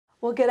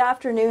Well, good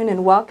afternoon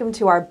and welcome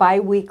to our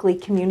bi-weekly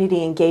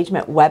community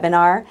engagement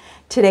webinar.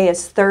 Today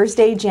is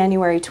Thursday,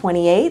 January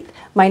 28th.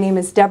 My name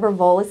is Deborah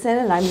Volison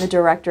and I'm the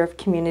Director of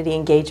Community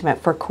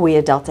Engagement for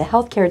Cahuilla Delta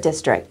Healthcare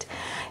District.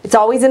 It's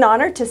always an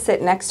honor to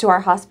sit next to our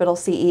hospital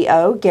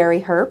CEO,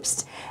 Gary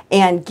Herbst,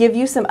 and give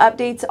you some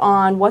updates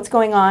on what's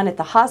going on at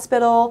the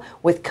hospital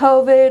with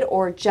COVID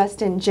or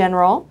just in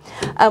general.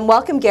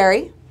 Welcome,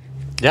 Gary.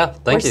 Yeah,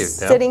 thank you. We're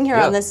sitting here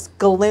on this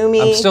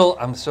gloomy...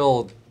 I'm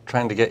still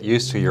trying to get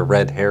used to your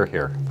red hair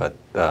here, but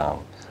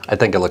I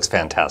think it looks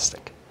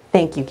fantastic.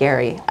 Thank you,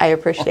 Gary. I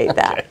appreciate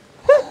that.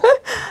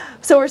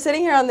 So we're sitting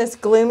here on this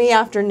gloomy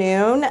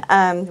afternoon,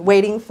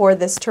 waiting for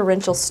this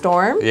torrential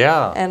storm.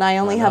 Yeah. And I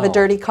only have a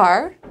dirty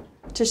car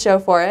to show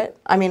for it.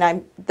 I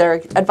mean,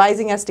 they're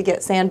advising us to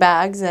get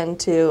sandbags and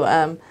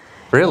to,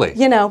 really?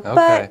 you know,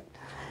 okay.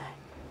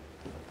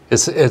 But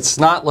it's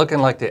not looking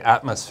like the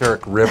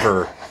atmospheric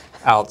river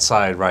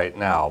outside right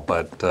now,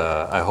 but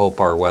I hope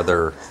our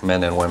weather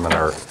men and women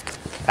are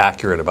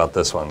accurate about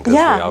this one, because we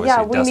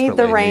obviously we need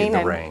the rain.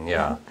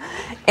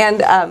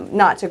 And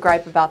not to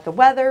gripe about the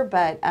weather,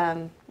 but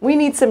we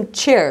need some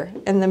cheer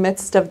in the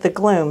midst of the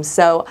gloom.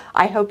 So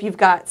I hope you've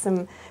got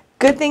some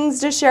good things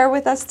to share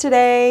with us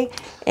today.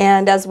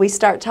 And as we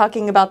start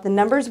talking about the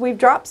numbers, we've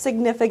dropped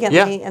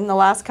significantly in the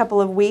last couple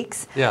of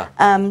weeks. Yeah.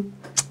 And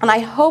I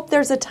hope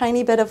there's a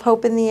tiny bit of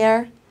hope in the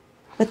air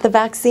with the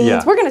vaccines.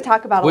 Yeah. We're going to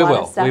talk about a lot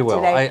of stuff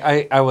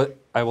today.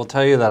 I will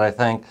tell you that I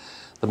think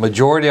the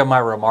majority of my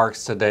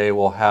remarks today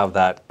will have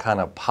that kind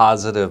of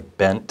positive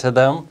bent to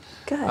them.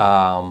 Good.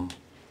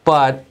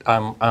 But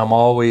I'm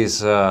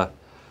always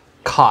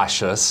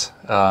cautious.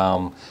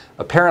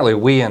 Apparently,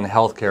 we in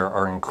healthcare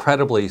are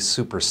incredibly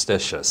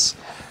superstitious,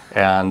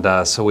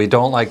 and so we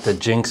don't like to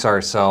jinx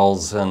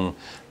ourselves and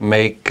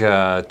make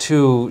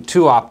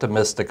too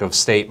optimistic of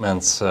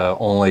statements,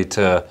 only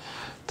to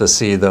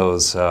see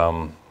those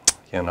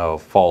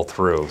fall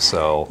through.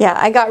 So yeah,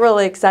 I got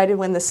really excited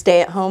when the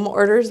stay-at-home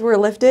orders were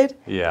lifted.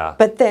 Yeah.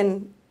 But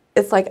then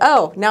it's like,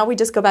 oh, now we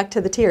just go back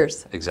to the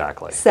tears.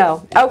 Exactly.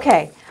 So,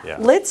 okay, Yeah.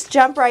 Let's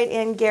jump right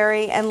in,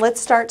 Gary, and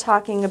let's start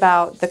talking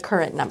about the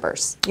current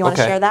numbers. You want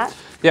to share that?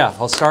 Yeah,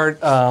 I'll start,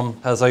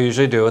 as I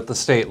usually do, at the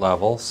state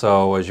level.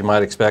 So as you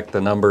might expect,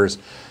 the numbers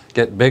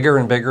get bigger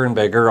and bigger and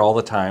bigger all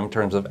the time in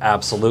terms of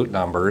absolute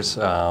numbers,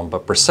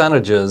 but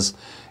percentages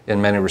in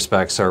many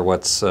respects are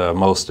what's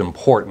most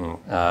important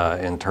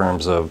in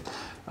terms of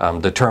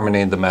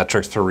determining the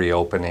metrics for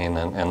reopening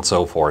and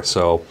so forth.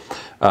 So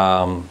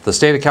the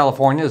state of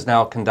California has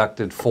now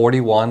conducted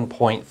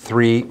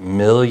 41.3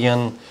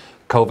 million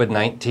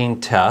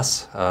COVID-19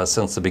 tests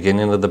since the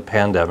beginning of the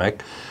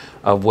pandemic,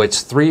 of which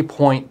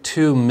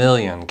 3.2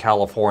 million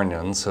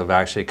Californians have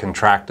actually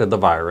contracted the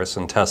virus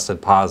and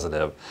tested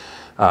positive.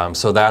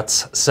 So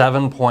that's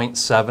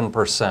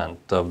 7.7%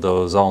 of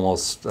those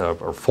almost or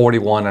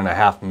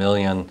 41.5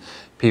 million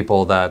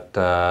people that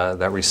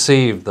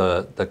received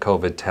the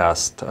COVID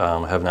test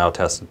have now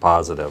tested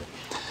positive.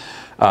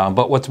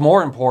 But what's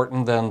more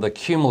important than the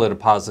cumulative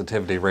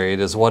positivity rate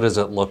is what does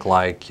it look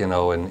like,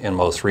 in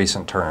most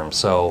recent terms.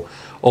 So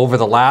over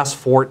the last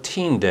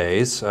 14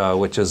 days,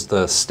 which is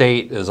the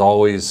state is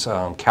always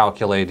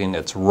calculating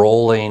its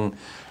rolling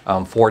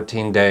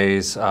 14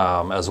 days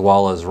as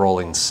well as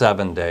rolling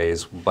 7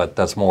 days, but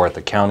that's more at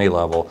the county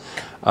level.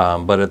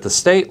 But at the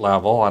state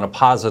level, on a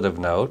positive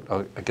note,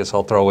 I guess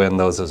I'll throw in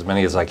those as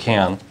many as I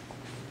can,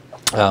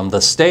 the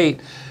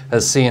state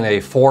has seen a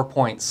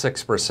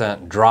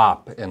 4.6%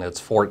 drop in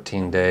its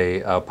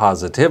 14-day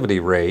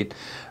positivity rate,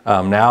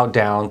 now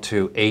down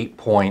to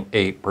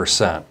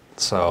 8.8%.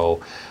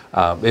 So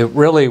it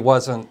really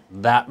wasn't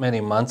that many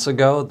months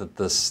ago that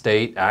the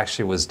state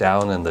actually was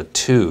down in the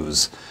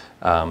twos,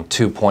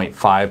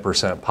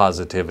 2.5%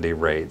 positivity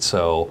rate.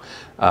 So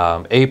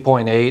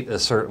 8.8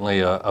 is certainly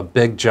a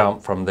big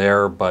jump from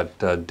there, but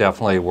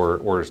definitely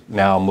we're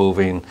now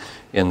moving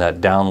in that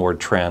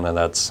downward trend, and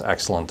that's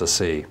excellent to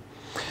see.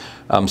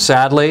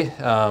 Sadly,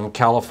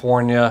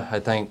 California, I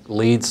think,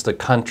 leads the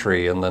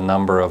country in the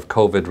number of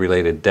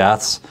COVID-related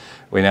deaths.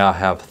 We now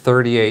have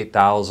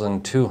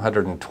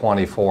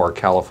 38,224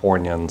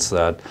 Californians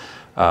that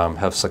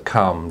have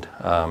succumbed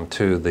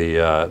to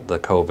the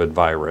COVID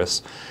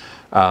virus.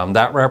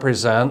 That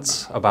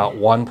represents about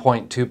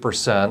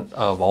 1.2%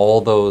 of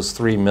all those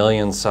 3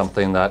 million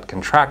something that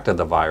contracted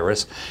the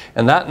virus.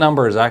 And that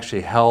number is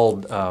actually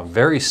held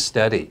very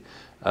steady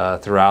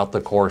throughout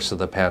the course of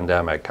the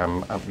pandemic.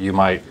 You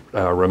might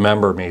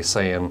remember me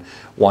saying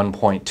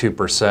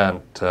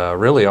 1.2%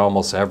 really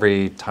almost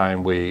every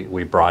time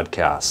we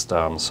broadcast.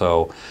 And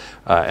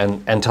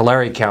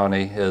Tulare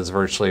County is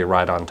virtually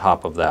right on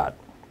top of that.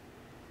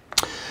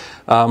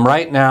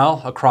 Right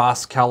now,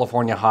 across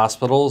California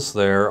hospitals,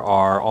 there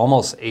are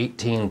almost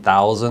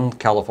 18,000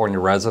 California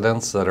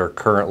residents that are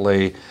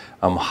currently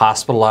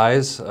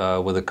hospitalized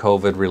with a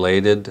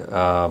COVID-related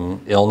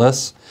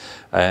illness.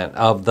 And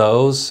of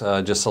those,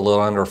 just a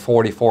little under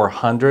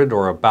 4,400,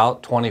 or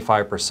about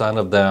 25%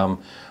 of them,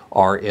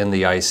 are in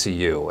the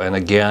ICU. And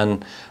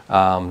again,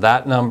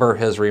 that number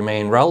has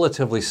remained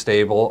relatively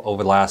stable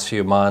over the last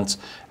few months.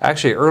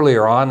 Actually,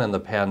 earlier on in the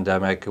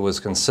pandemic, it was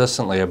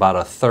consistently about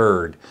a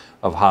third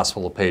of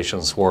hospital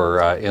patients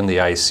were in the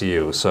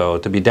ICU. So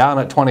to be down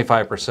at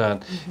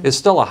 25% is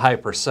still a high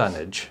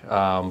percentage,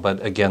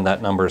 but again,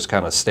 that number is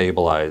kind of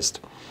stabilized.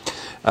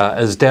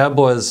 As Deb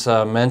was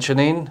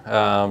mentioning,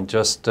 I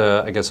guess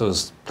it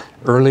was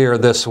earlier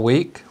this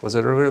week. Was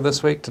it earlier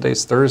this week?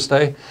 Today's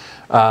Thursday.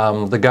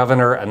 The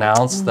governor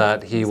announced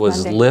that he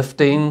was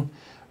lifting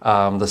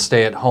the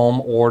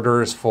stay-at-home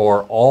orders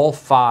for all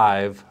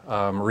 5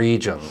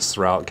 regions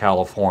throughout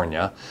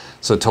California.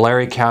 So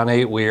Tulare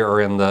County, we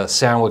are in the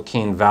San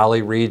Joaquin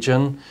Valley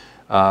region.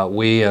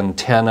 We and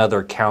 10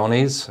 other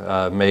counties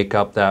make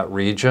up that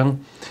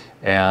region.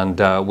 And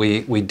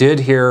we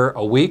did hear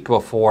a week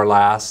before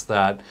last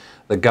that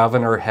the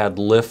governor had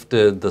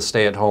lifted the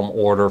stay-at-home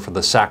order for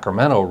the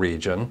Sacramento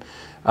region.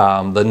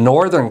 The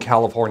Northern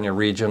California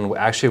region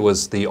actually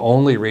was the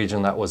only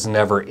region that was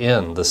never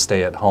in the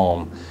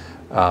stay-at-home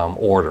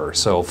order.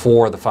 So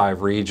 4 of the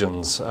 5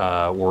 regions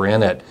were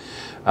in it.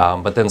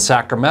 But then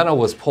Sacramento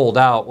was pulled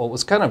out. What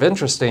was kind of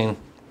interesting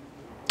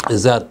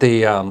is that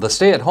the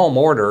stay-at-home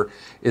order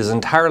is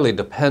entirely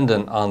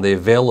dependent on the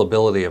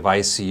availability of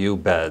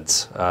ICU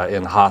beds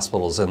in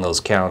hospitals in those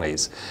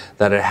counties.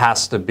 That it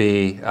has to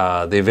be,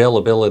 the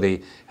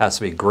availability has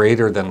to be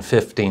greater than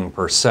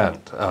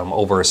 15%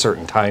 over a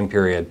certain time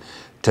period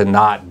to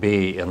not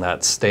be in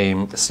that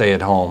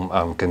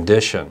stay-at-home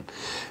condition.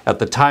 At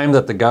the time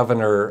that the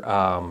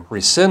governor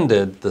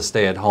rescinded the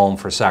stay-at-home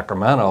for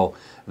Sacramento,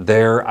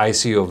 their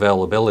ICU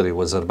availability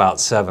was at about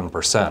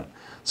 7%.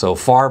 So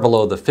far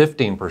below the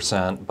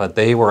 15%, but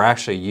they were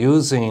actually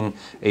using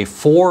a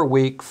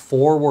 4-week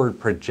forward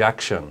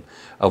projection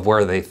of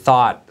where they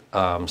thought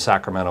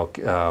Sacramento,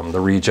 the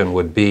region,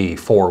 would be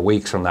 4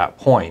 weeks from that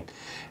point.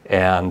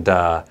 And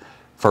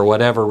for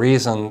whatever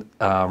reason,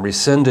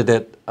 rescinded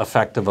it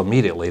effective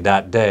immediately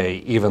that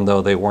day, even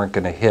though they weren't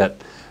going to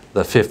hit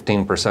the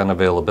 15%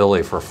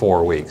 availability for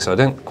 4 weeks. So I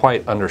didn't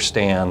quite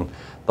understand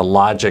the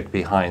logic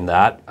behind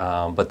that,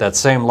 but that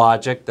same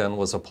logic then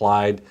was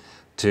applied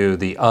to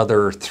the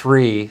other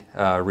 3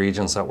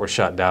 regions that were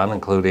shut down,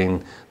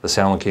 including the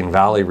San Joaquin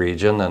Valley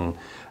region.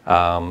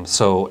 And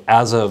so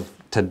as of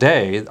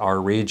today,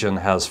 our region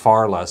has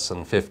far less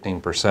than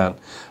 15%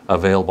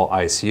 available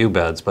ICU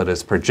beds, but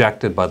it's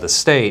projected by the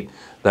state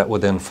that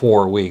within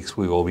 4 weeks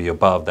we will be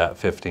above that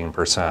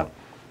 15%.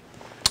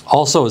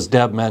 Also, as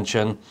Deb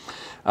mentioned,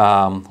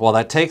 well,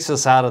 that takes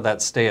us out of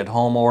that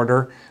stay-at-home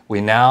order.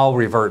 We now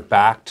revert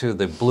back to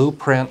the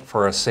Blueprint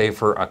for a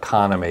Safer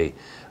Economy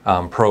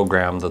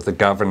program that the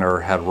governor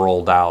had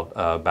rolled out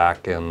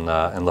back in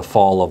the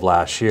fall of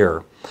last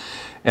year.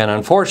 And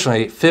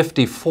unfortunately,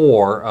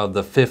 54 of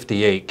the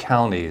 58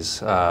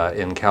 counties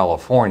in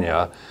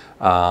California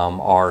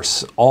are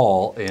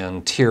all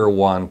in Tier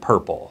 1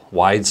 purple,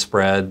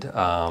 widespread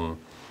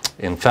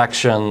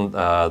infection.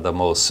 The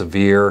most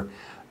severe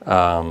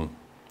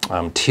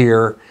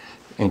tier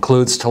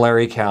includes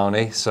Tulare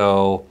County.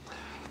 So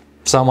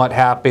somewhat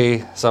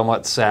happy,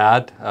 somewhat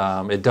sad.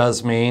 It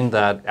does mean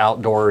that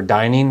outdoor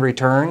dining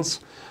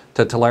returns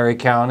to Tulare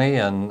County,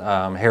 and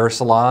hair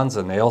salons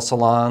and nail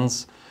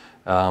salons,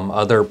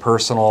 other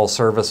personal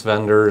service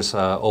vendors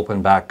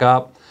open back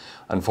up.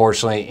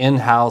 Unfortunately,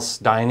 in-house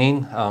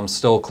dining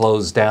still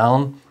closed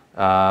down.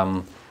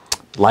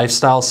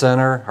 Lifestyle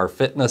center, our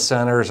fitness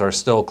centers are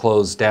still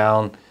closed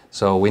down.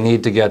 So we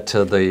need to get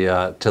to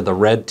the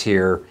red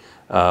tier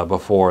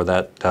before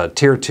that,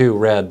 Tier 2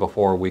 red,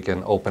 before we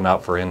can open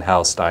up for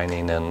in-house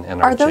dining in our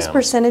gyms. Are those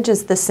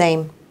percentages the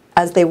same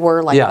as they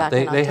were back in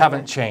October? Yeah, they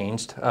haven't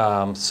changed.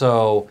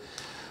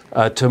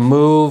 To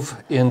move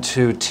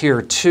into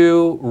Tier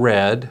 2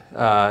 red,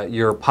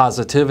 your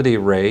positivity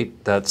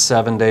rate, that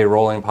 7-day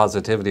rolling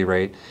positivity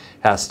rate,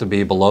 has to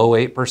be below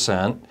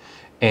 8%.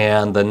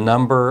 And the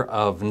number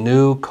of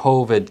new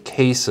COVID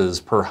cases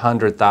per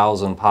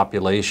 100,000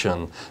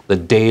 population, the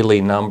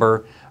daily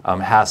number,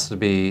 has to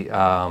be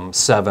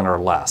 7 or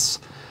less.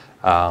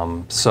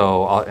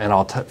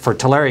 For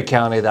Tulare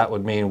County, that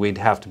would mean we'd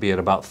have to be at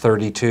about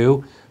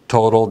 32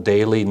 total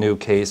daily new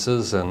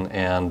cases,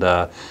 and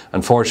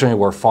unfortunately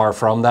we're far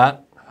from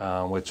that,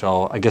 which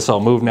I guess I'll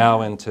move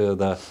now into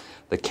the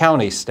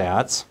county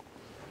stats.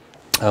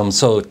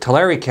 So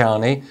Tulare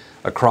County,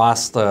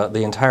 across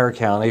the entire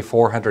county,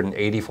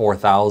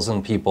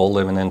 484,000 people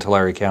living in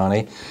Tulare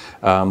County.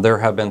 There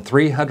have been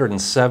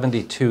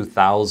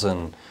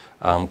 372,000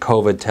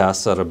 COVID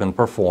tests that have been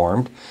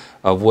performed,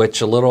 of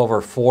which a little over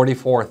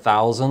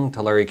 44,000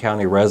 Tulare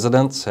County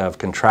residents have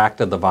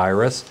contracted the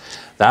virus.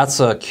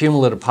 That's a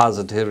cumulative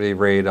positivity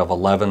rate of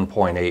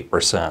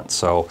 11.8%.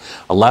 So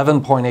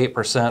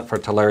 11.8% for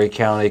Tulare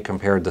County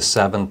compared to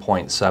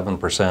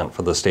 7.7%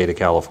 for the state of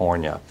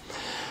California.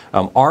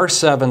 Our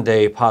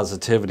 7-day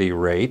positivity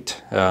rate,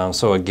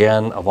 so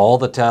again, of all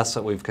the tests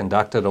that we've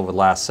conducted over the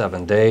last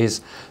 7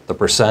 days, the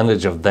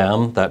percentage of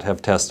them that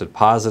have tested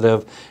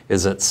positive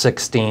is at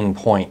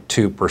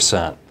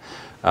 16.2%.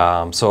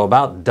 So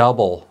about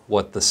double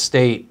what the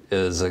state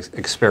is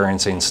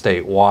experiencing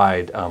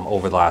statewide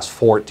over the last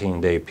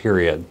 14-day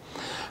period.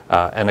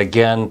 And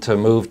again, to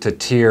move to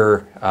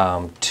Tier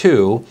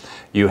 2,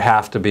 you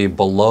have to be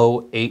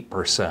below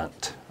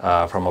 8%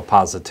 from a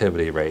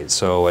positivity rate.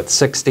 So at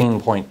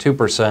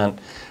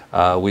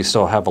 16.2%, we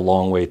still have a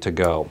long way to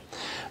go.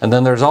 And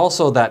then there's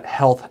also that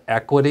health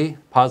equity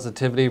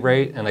positivity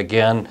rate. And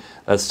again,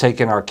 that's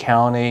taking our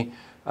county,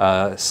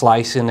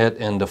 slicing it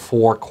into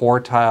 4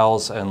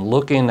 quartiles and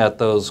looking at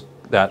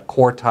that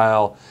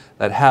quartile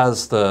that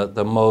has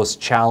the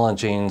most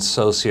challenging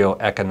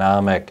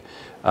socioeconomic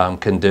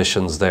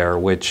conditions there,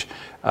 which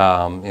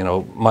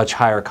much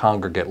higher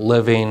congregate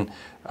living,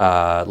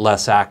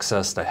 less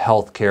access to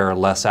health care,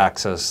 less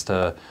access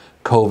to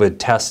COVID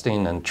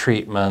testing and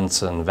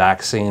treatments and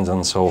vaccines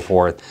and so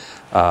forth.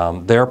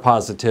 Their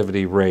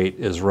positivity rate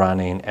is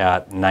running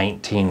at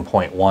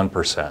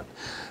 19.1%.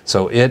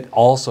 So it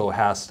also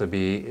has to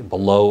be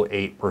below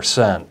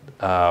 8%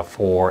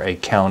 for a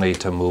county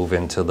to move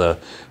into the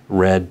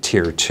red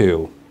Tier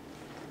 2.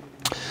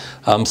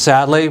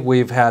 Sadly,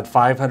 we've had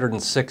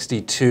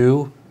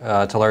 562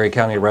 Tulare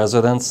County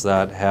residents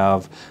that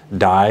have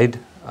died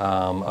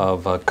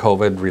of a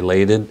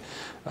COVID-related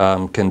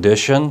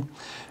condition.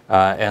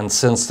 And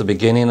since the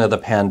beginning of the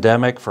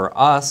pandemic, for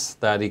us,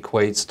 that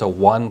equates to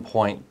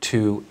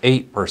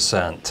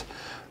 1.28%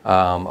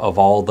 of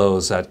all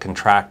those that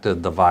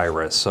contracted the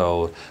virus.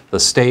 So the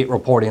state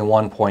reporting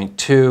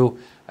 1.2,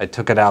 I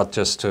took it out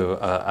just to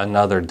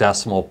another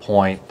decimal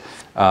point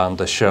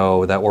to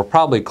show that we're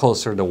probably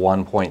closer to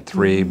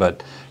 1.3,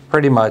 but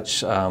pretty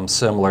much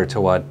similar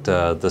to what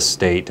the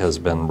state has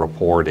been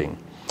reporting.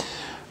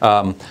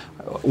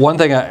 One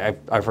thing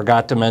I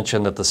forgot to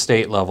mention at the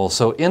state level,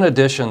 so in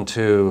addition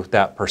to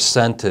that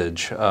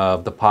percentage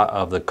of the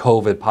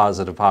COVID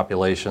positive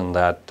population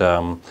that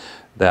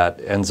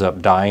ends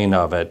up dying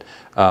of it,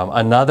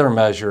 another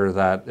measure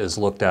that is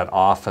looked at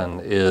often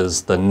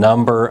is the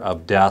number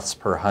of deaths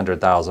per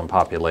 100,000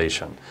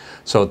 population.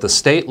 So at the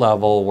state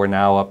level, we're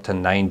now up to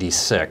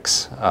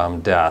 96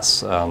 deaths.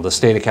 The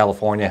state of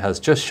California has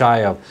just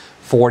shy of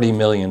 40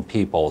 million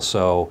people.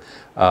 So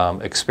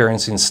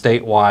experiencing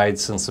statewide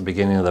since the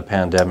beginning of the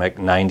pandemic,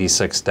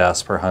 96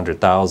 deaths per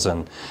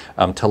 100,000.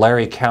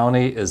 Tulare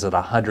County is at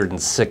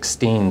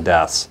 116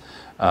 deaths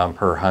per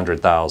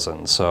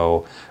 100,000.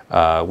 So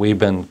we've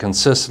been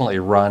consistently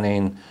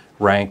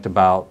ranked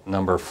about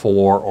number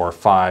 4 or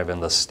 5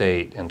 in the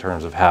state in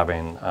terms of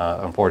having,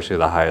 unfortunately,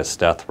 the highest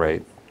death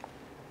rate.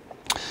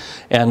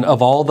 And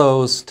of all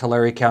those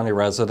Tulare County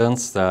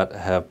residents that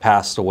have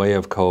passed away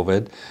of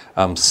COVID,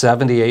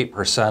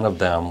 78% of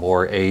them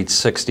were age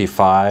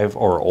 65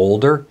 or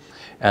older,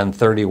 and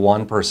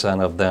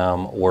 31% of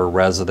them were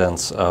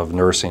residents of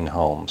nursing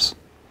homes.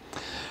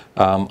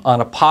 On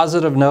a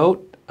positive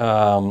note,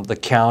 the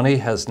county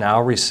has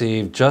now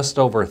received just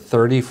over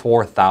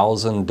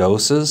 34,000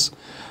 doses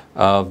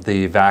of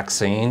the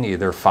vaccine,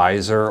 either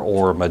Pfizer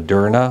or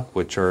Moderna,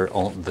 which are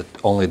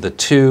only the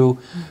 2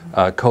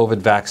 COVID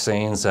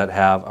vaccines that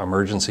have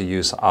emergency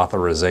use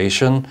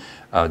authorization.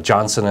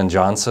 Johnson &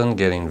 Johnson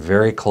getting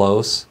very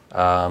close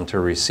to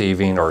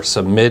receiving or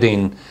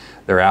submitting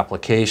their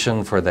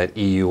application for that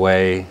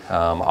EUA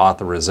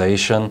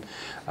authorization.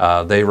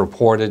 They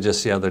reported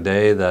just the other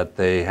day that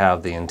they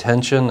have the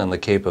intention and the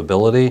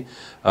capability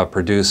of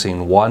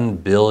producing 1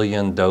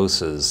 billion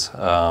doses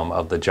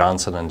of the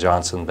Johnson &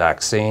 Johnson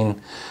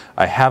vaccine.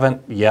 I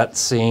haven't yet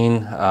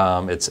seen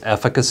its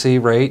efficacy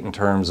rate in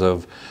terms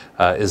of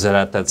is it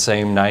at that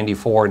same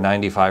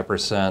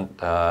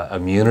 94-95%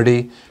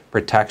 immunity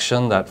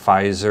protection that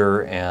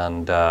Pfizer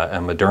and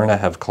Moderna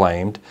have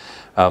claimed.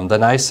 The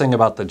nice thing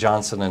about the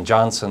Johnson &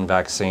 Johnson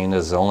vaccine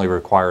is it only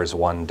requires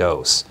 1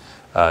 dose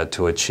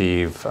to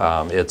achieve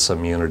its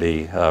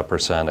immunity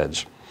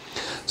percentage.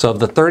 So of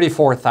the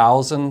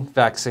 34,000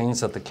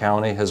 vaccines that the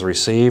county has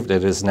received,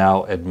 it has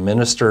now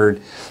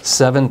administered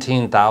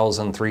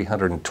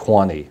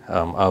 17,320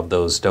 of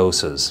those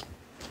doses.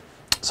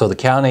 So the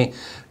county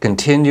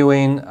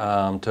continuing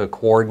to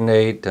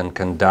coordinate and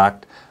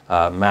conduct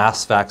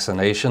mass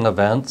vaccination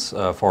events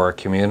for our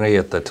community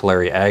at the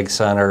Tulare Ag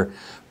Center,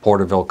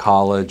 Porterville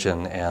College,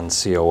 and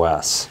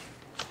COS.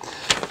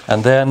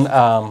 And then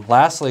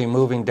lastly,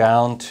 moving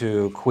down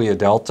to Kaweah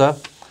Delta.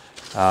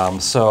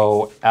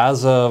 So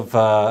as of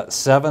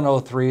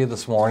 7:03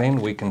 this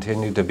morning, we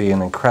continue to be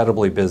an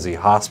incredibly busy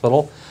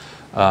hospital.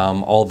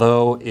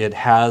 Although it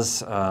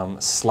has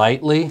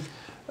slightly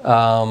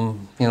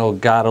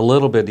got a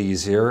little bit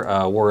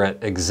easier. We're at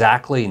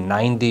exactly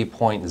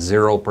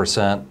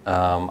 90.0%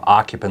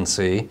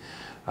 occupancy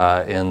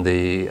in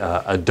the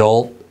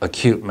adult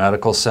acute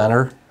medical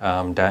center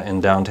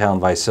in downtown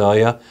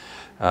Visalia.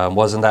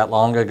 Wasn't that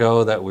long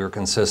ago that we were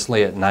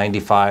consistently at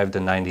 95 to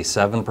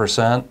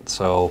 97%.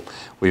 So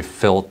we've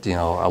felt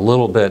a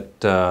little bit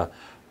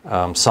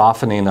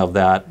softening of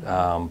that,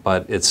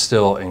 but it's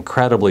still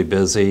incredibly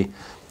busy.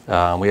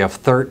 We have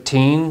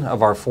 13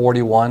 of our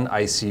 41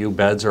 ICU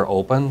beds are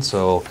open,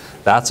 so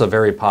that's a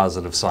very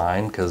positive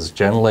sign, because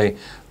generally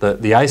the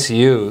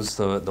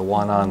ICUs, the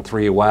one on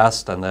 3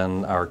 West and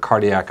then our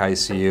cardiac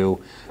ICU, you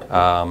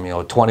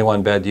know,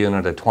 21-bed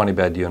unit, a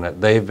 20-bed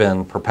unit, they've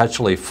been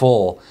perpetually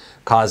full,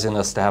 causing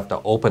us to have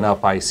to open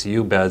up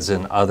ICU beds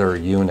in other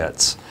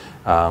units.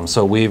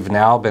 So we've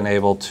now been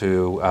able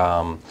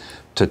to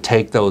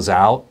take those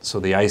out. So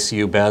the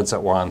ICU beds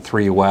that were on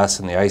 3 West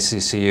and the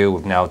ICCU,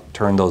 we've now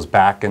turned those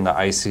back into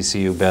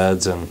ICCU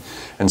beds,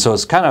 and so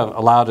it's kind of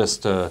allowed us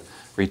to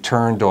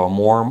return to a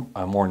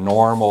more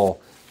normal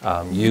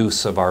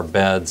use of our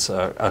beds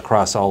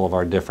across all of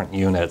our different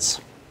units.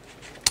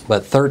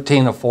 But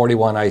 13 of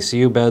 41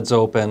 ICU beds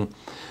open,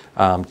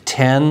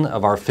 10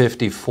 of our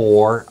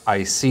 54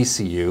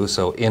 ICCU,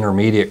 so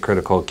intermediate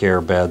critical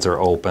care beds, are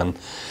open,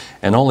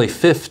 and only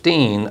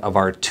 15 of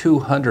our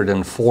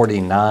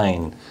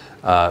 249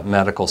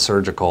 medical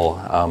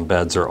surgical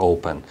beds are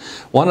open.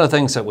 One of the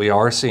things that we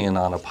are seeing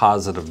on a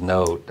positive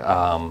note,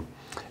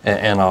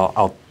 and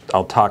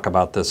I'll talk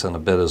about this in a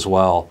bit as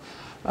well,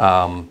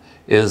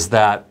 is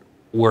that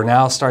we're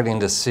now starting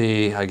to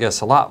see, I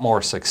guess, a lot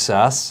more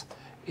success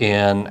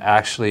in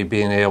actually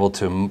being able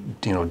to,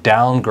 you know,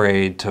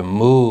 downgrade, to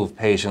move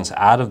patients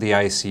out of the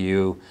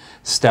ICU,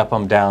 step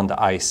them down to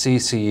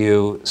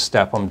ICCU,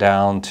 step them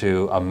down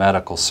to a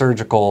medical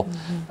surgical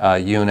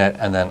unit,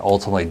 and then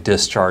ultimately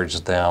discharge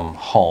them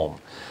home.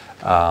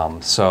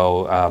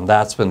 So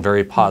that's been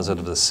very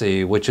positive to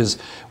see, which is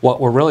what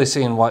we're really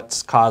seeing,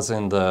 what's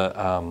causing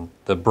the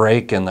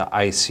break in the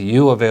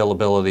ICU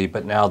availability,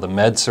 but now the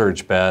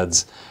med-surg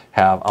beds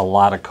have a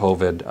lot of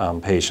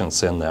COVID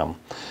patients in them.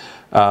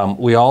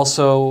 We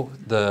also,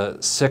 the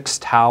 6th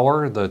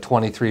tower, the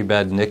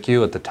 23-bed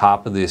NICU at the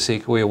top of the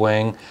Asequia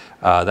wing,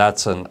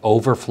 that's an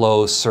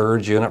overflow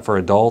surge unit for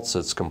adults.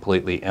 It's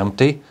completely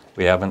empty.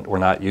 We're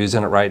not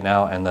using it right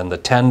now. And then the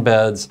 10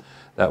 beds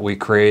that we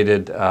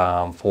created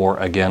for,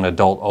 again,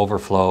 adult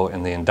overflow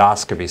in the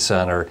endoscopy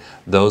center,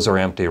 those are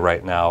empty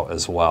right now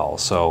as well.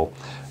 So,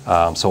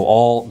 so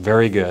all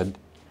very good.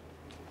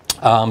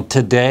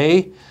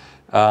 Today,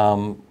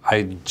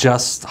 I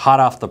just,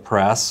 hot off the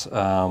press,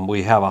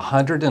 we have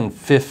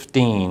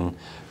 115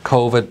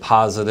 COVID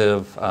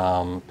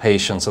positive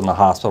patients in the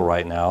hospital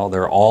right now.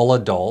 They're all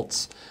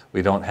adults.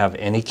 We don't have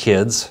any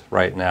kids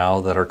right now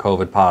that are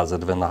COVID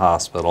positive in the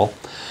hospital.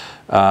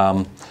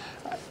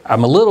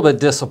 I'm a little bit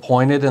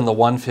disappointed in the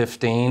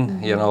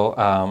 115, you know,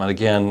 and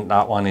again,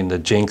 not wanting to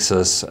jinx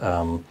us,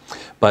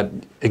 but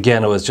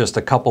again, it was just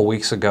a couple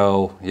weeks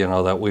ago, you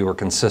know, that we were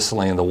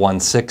consistently in the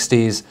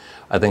 160s.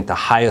 I think the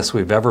highest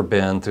we've ever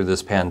been through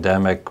this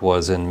pandemic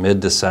was in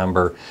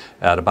mid-December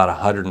at about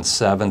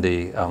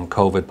 170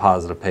 COVID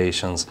positive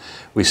patients.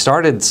 We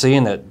started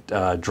seeing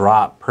it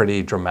drop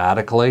pretty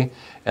dramatically,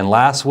 and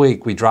last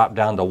week we dropped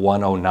down to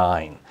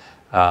 109.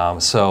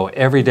 So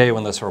every day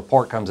when this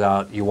report comes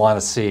out, you want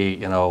to see,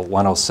 you know,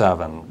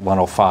 107,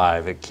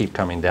 105, it keep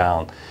coming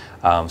down.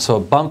 So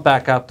it bumped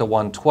back up to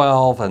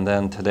 112, and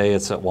then today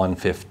it's at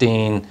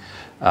 115.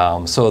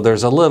 So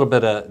there's a little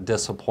bit of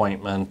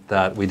disappointment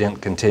that we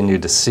didn't continue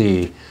to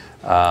see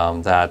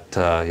that,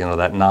 you know,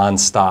 that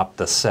nonstop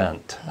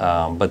descent.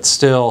 But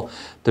still,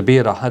 to be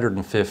at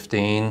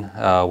 115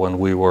 when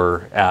we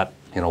were at,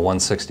 you know,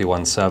 160,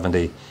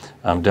 170,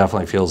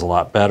 definitely feels a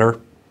lot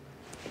better.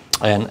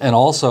 And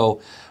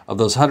also, of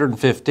those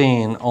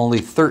 115, only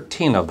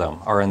 13 of them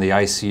are in the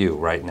ICU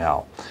right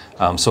now.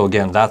 So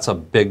again, that's a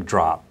big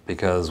drop,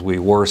 because we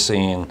were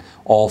seeing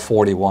all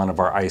 41 of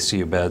our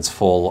ICU beds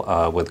full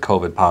with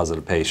COVID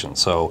positive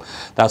patients. So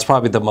that's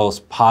probably the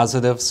most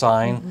positive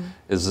sign,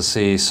 is to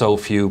see so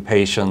few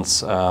patients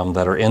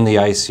that are in the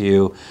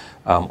ICU.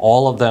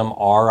 All of them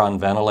are on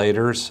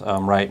ventilators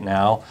right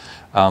now.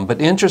 But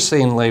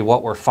interestingly,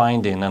 what we're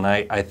finding, and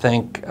I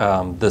think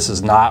this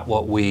is not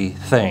what we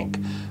think,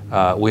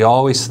 we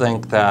always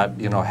think that,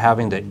 you know,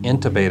 having to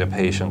intubate a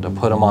patient to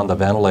put them on the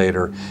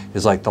ventilator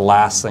is like the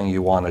last thing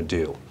you want to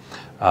do.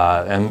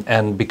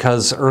 And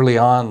because early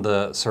on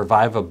the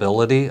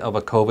survivability of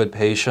a COVID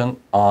patient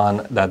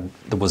that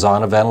was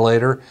on a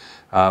ventilator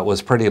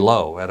was pretty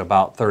low at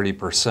about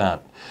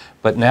 30%.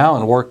 But now,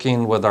 in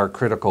working with our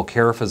critical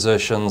care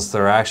physicians,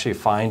 they're actually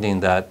finding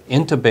that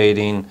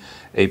intubating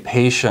a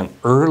patient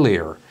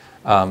earlier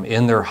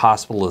in their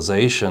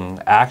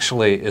hospitalization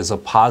actually is a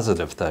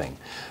positive thing.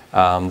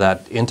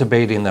 That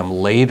intubating them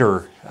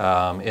later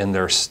in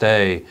their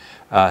stay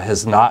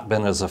has not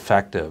been as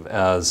effective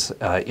as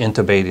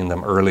intubating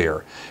them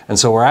earlier. And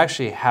so we're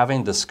actually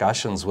having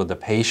discussions with the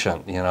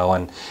patient, you know,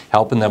 and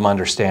helping them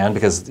understand,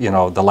 because, you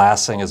know, the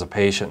last thing as a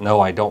patient, no,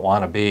 I don't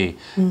want to be,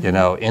 you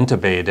know,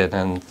 intubated,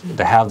 and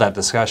to have that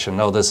discussion,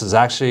 no, this is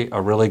actually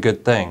a really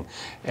good thing,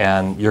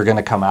 and you're going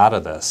to come out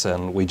of this,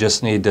 and we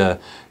just need to,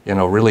 you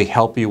know, really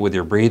help you with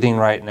your breathing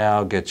right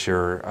now, get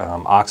your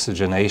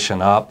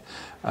oxygenation up.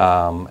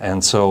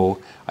 And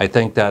so I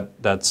think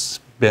that that's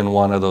been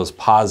one of those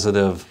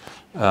positive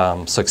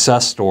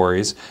success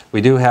stories.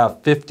 We do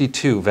have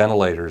 52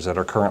 ventilators that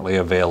are currently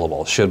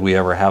available should we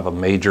ever have a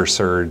major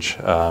surge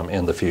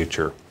in the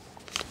future.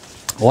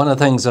 One of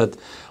the things that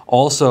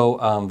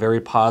also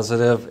very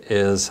positive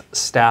is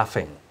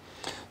staffing.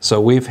 So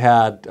we've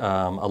had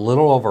a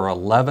little over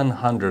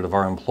 1,100 of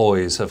our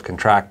employees have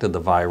contracted the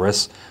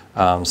virus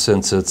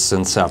since its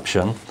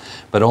inception,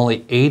 but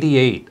only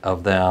 88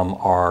 of them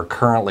are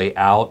currently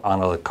out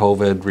on a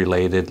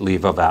COVID-related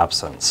leave of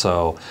absence.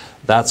 So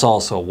that's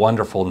also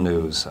wonderful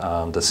news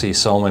to see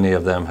so many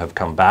of them have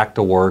come back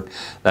to work.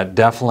 That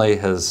definitely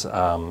has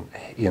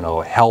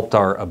helped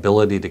our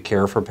ability to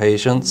care for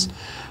patients.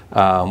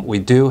 We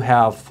do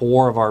have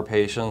 4 of our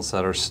patients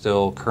that are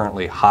still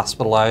currently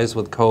hospitalized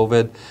with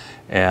COVID.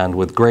 And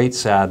with great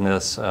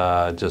sadness,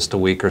 just a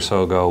week or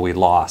so ago, we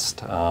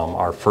lost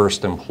our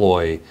first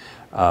employee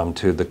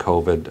to the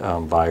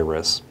COVID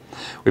virus.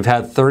 We've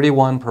had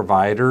 31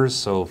 providers,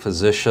 so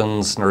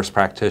physicians, nurse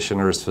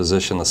practitioners,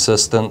 physician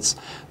assistants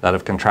that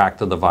have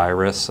contracted the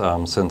virus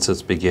since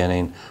its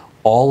beginning.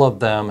 All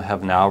of them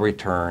have now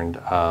returned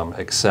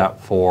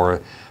except for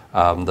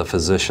the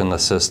physician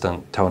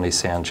assistant, Tony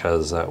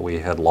Sanchez, that we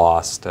had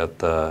lost at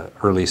the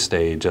early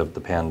stage of the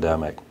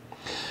pandemic.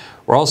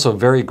 We're also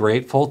very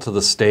grateful to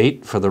the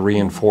state for the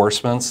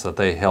reinforcements that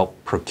they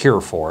helped procure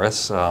for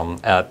us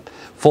at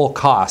full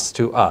cost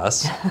to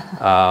us,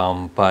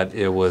 but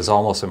it was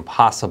almost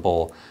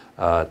impossible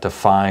to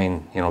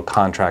find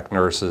contract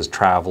nurses,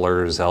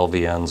 travelers,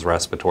 LVNs,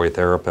 respiratory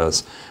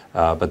therapists,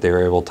 but they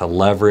were able to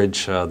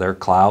leverage their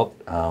clout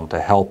to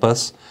help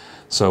us.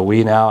 So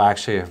we now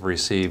actually have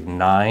received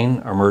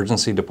 9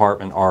 emergency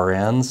department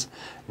RNs,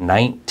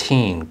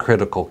 19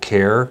 critical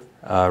care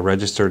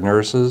registered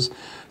nurses,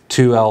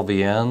 2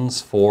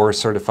 LVNs, 4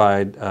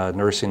 certified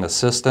nursing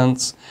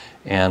assistants,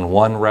 and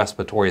 1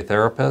 respiratory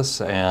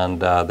therapist,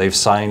 and they've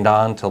signed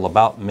on till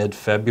about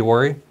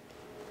mid-February.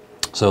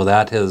 So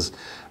that has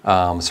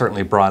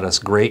certainly brought us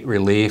great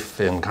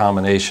relief in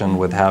combination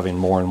with having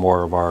more and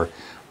more of our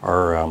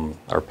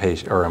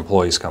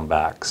employees come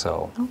back.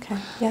 So, okay.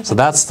 Yeah, so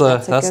that's the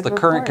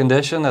current report.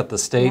 condition at the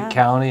state, Yeah.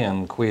 county,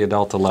 and Cahuilla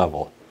Delta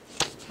level.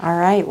 All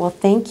right, well,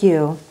 thank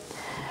you.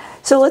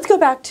 So let's go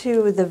back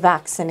to the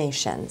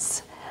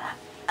vaccinations.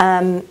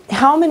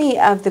 How many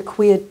of the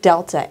Cahuilla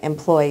Delta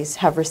employees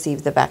have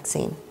received the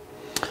vaccine?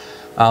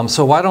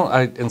 So why don't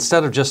I,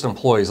 instead of just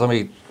employees,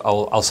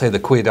 I'll say the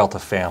Cahuilla Delta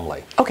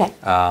family. Okay.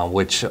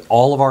 Which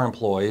all of our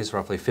employees,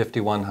 roughly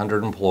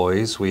 5,100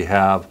 employees, we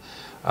have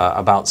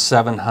about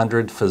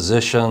 700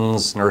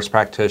 physicians, nurse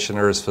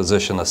practitioners,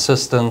 physician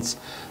assistants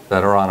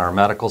that are on our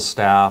medical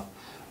staff,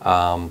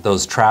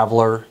 those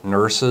traveler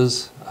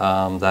nurses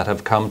that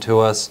have come to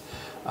us,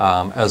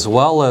 as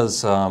well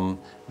as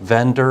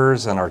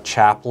vendors and our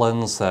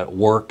chaplains that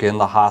work in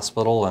the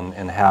hospital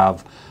and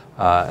have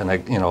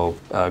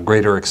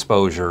greater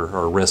exposure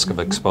or risk of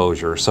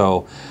exposure.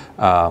 So,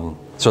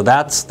 so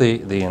that's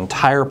the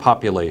entire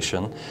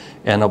population.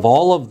 And of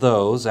all of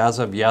those, as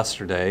of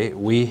yesterday,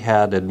 we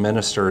had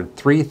administered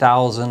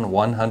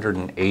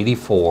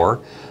 3,184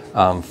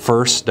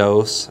 first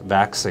dose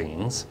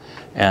vaccines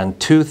and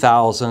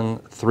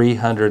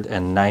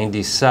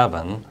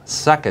 2,397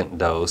 second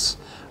dose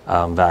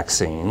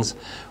vaccines.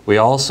 We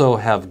also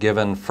have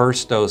given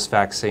first dose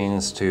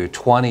vaccines to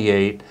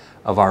 28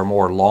 of our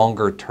more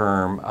longer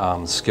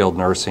term skilled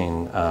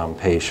nursing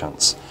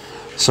patients.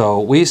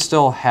 So we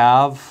still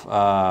have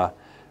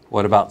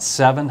about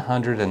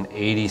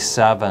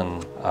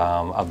 787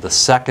 of the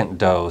second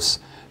dose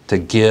to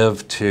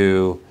give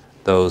to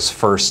those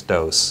first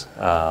dose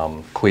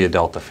Cahuilla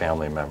Delta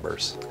family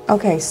members.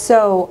 Okay,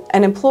 so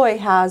an employee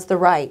has the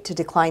right to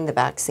decline the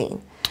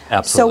vaccine.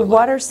 Absolutely. So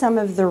what are some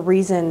of the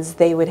reasons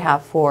they would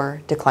have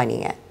for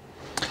declining it?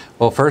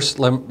 Well, first,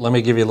 let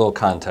me give you a little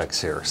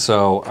context here.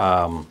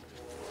 So,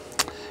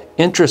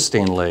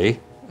 interestingly,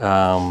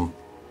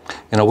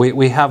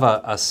 we have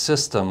a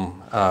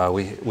system,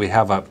 we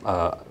have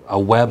a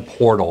web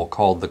portal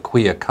called the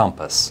Cahuilla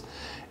Compass,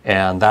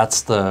 and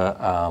that's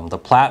the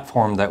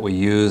platform that we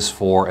use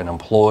for an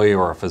employee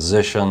or a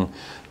physician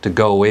to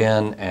go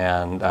in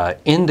and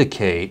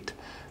indicate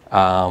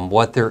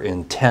what their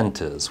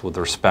intent is with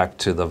respect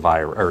to the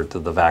virus or to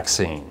the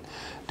vaccine.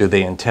 Do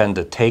they intend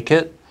to take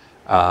it?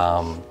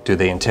 Do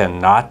they intend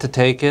not to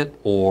take it,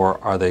 or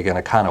are they going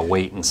to kind of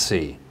wait and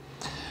see?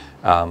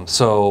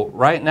 So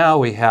right now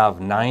we have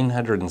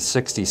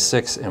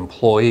 966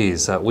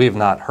 employees that we've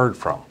not heard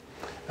from.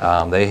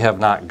 They have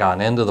not gone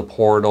into the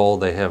portal.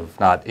 They have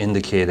not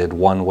indicated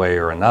one way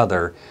or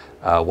another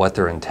what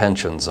their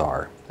intentions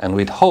are. And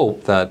we'd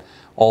hope that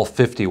all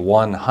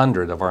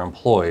 5,100 of our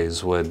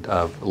employees would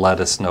let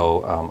us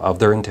know of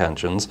their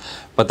intentions,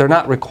 but they're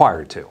not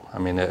required to. I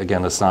mean,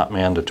 again, it's not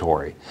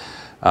mandatory.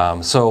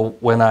 So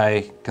when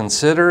I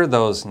consider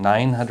those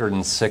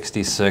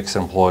 966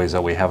 employees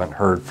that we haven't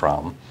heard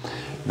from,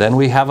 then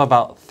we have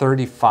about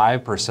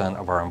 35%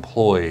 of our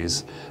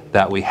employees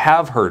that we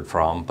have heard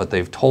from, but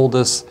they've told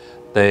us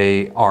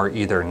they are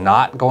either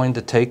not going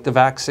to take the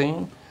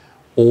vaccine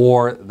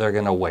or they're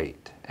going to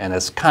wait. And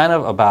it's kind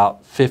of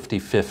about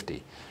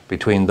 50-50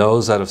 between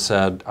those that have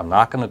said, I'm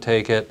not going to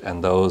take it,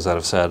 and those that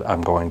have said,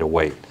 I'm going to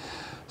wait.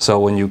 So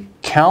when you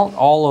count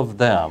all of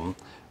them,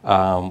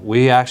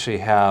 we actually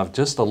have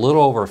just a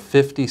little over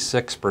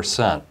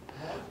 56%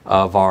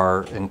 of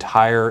our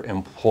entire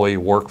employee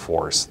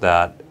workforce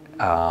that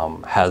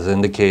has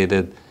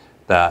indicated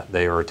that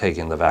they are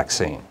taking the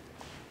vaccine,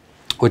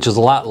 which is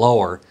a lot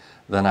lower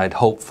than I'd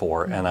hoped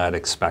for and I'd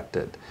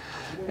expected.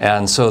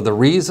 And so the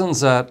reasons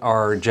that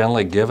are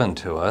generally given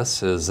to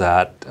us is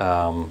that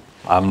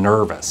I'm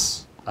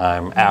nervous,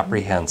 I'm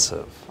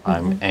apprehensive,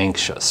 I'm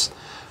anxious.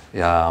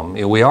 We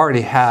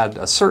already had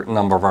a certain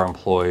number of our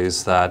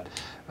employees that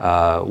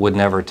would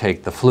never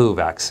take the flu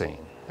vaccine,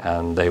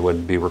 and they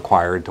would be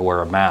required to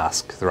wear a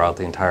mask throughout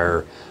the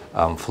entire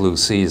flu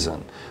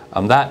season.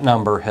 That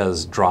number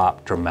has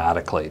dropped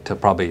dramatically to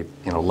probably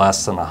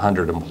less than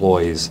 100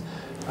 employees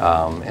in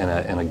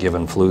a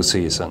given flu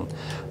season.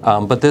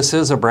 But this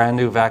is a brand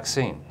new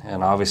vaccine,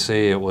 and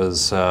obviously it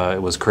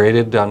was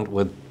created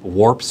with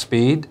warp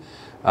speed.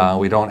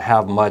 We don't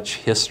have much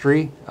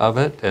history of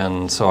it,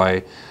 and so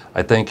I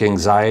think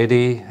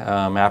anxiety,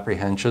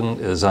 apprehension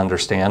is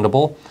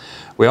understandable.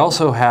 We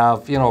also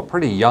have a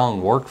pretty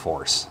young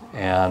workforce,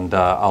 and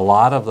a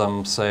lot of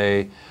them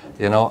say,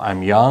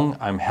 I'm young,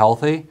 I'm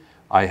healthy,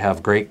 I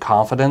have great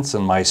confidence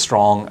in my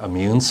strong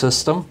immune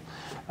system,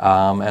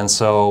 and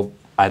so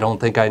I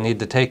don't think I need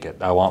to take it.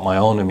 I want my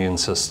own immune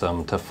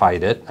system to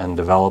fight it and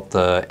develop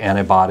the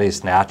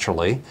antibodies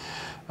naturally.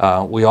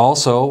 We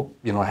also,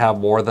 have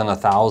more than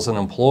 1,000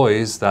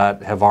 employees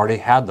that have already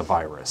had the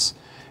virus,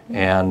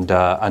 and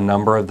a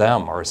number of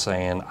them are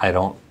saying, I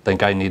don't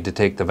think I need to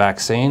take the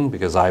vaccine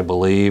because I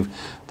believe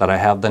that I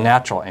have the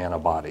natural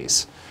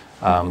antibodies.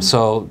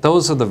 So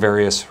those are the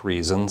various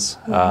reasons.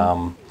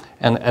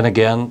 And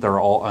again, they're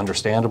all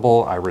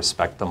understandable. I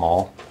respect them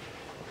all.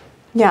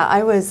 Yeah,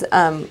 I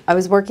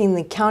was working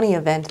the county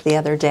event the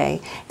other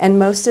day, and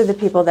most of the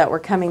people that were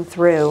coming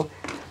through,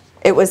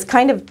 it was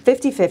kind of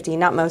 50-50,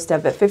 not most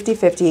of, but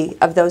 50-50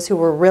 of those who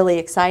were really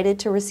excited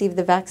to receive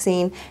the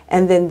vaccine,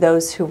 and then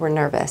those who were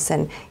nervous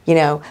and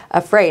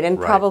afraid. And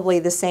probably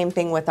the same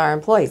thing with our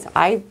employees.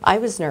 I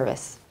was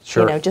nervous.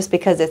 Sure. Just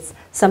because it's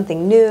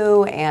something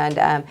new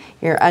and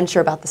you're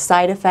unsure about the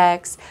side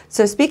effects.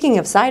 So speaking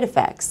of side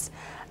effects,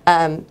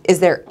 is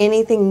there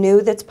anything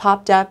new that's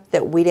popped up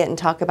that we didn't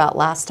talk about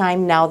last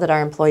time now that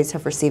our employees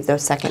have received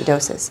those second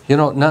doses?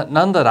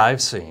 None that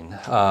I've seen.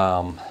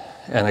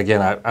 And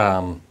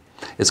again,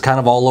 it's kind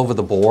of all over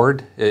the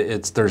board.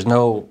 There's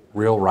no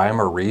real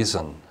rhyme or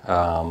reason.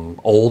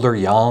 Old or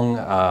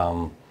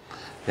young,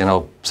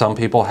 some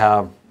people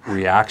have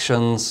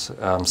reactions.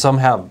 Some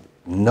have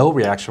no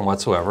reaction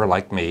whatsoever,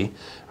 like me.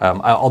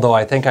 Although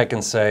I think I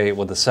can say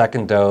with the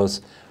second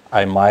dose,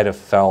 I might have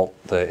felt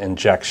the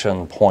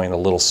injection point a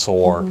little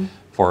sore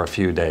for a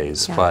few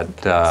days. Yeah,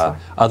 but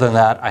other than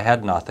that, I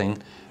had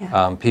nothing.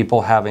 Yeah.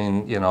 People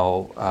having,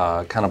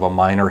 kind of a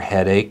minor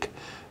headache.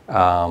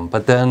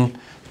 But then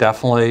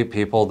definitely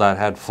people that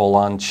had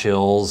full-on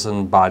chills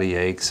and body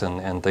aches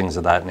and things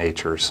of that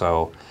nature.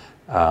 So,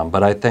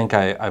 but I think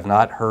I've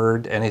not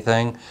heard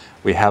anything.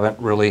 We haven't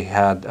really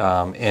had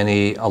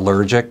any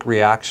allergic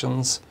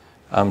reactions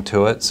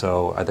to it,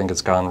 so I think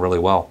it's gone really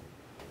well.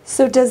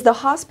 So does the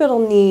hospital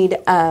need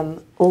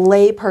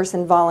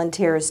layperson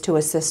volunteers to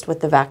assist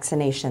with the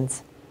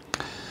vaccinations?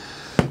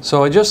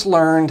 So I just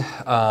learned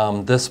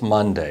this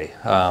Monday,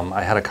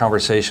 I had a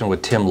conversation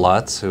with Tim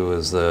Lutz, who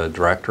is the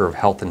Director of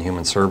Health and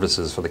Human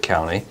Services for the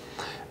county,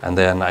 and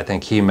then I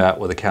think he met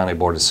with the County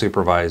Board of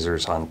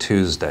Supervisors on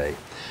Tuesday.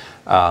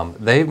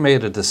 They've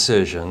made a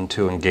decision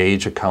to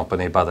engage a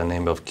company by the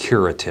name of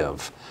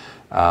Curative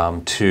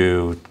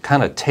to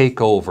kind of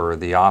take over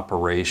the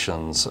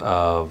operations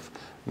of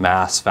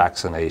mass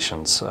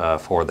vaccinations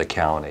for the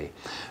county.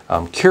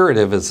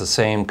 Curative is the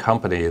same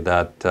company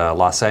that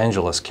Los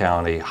Angeles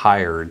County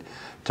hired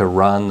to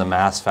run the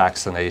mass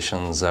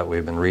vaccinations that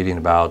we've been reading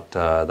about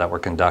that were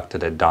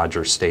conducted at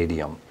Dodger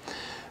Stadium.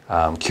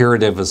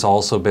 Curative has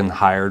also been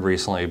hired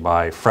recently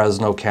by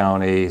Fresno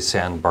County,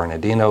 San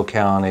Bernardino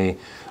County,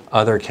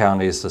 other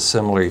counties to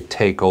similarly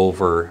take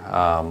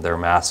over their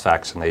mass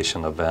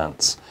vaccination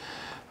events.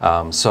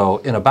 So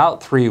in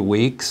about 3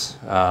 weeks,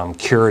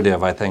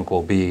 Curative, I think,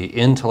 will be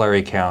in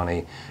Tulare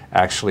County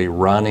actually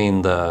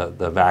running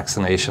the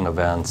vaccination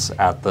events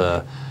at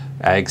the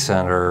Ag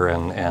Center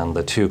and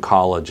the 2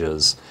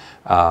 colleges.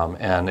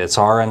 And it's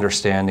our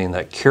understanding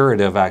that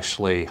Curative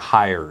actually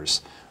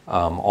hires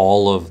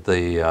all of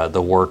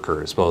the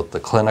workers, both the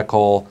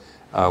clinical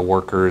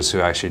workers who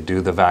actually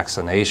do the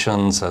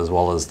vaccinations, as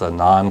well as the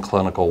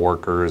non-clinical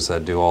workers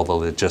that do all the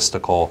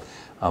logistical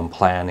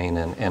planning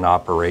and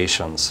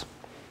operations.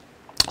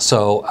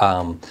 So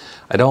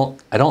I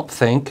don't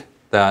think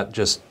that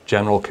just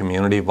general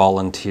community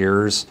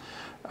volunteers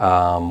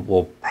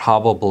will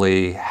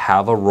probably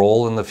have a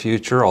role in the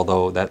future,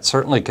 although that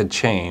certainly could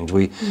change.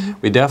 We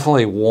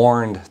definitely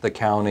warned the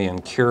county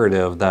and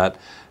Curative that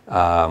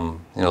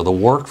the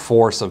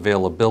workforce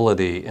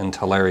availability in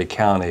Tulare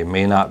County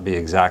may not be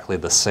exactly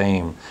the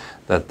same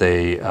that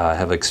they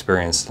have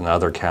experienced in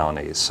other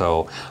counties.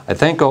 So I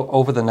think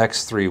over the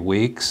next 3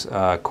 weeks,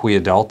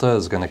 Kaweah Delta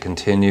is going to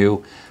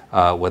continue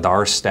with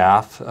our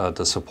staff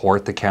to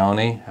support the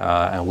county,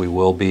 and we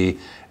will be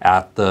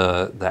at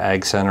the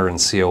Ag Center and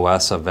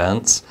COS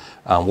events.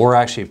 We're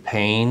actually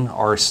paying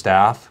our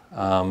staff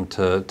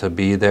to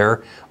be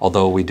there,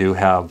 although we do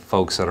have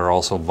folks that are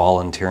also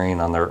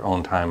volunteering on their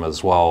own time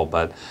as well.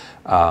 But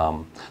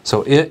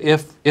so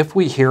if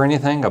we hear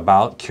anything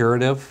about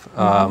Curative,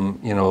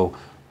 you know,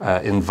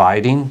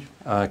 inviting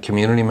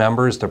community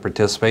members to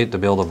participate, to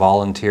be able to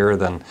volunteer,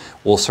 then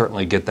we'll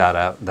certainly get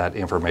that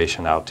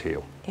information out to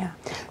you. Yeah.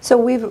 So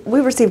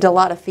we've received a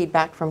lot of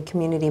feedback from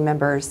community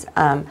members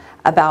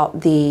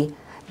about the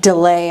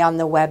delay on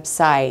the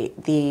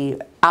website,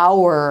 the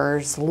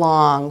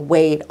hours-long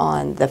wait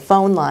on the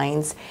phone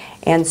lines.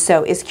 And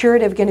so is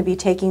Curative going to be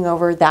taking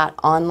over that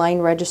online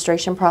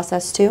registration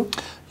process too?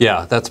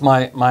 Yeah, that's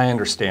my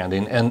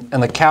understanding. And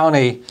the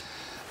county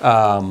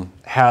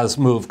has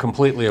moved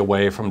completely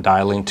away from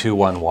dialing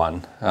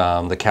 211.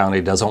 The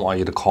county doesn't want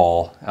you to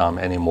call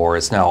anymore.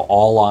 It's now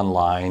all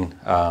online.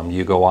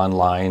 You go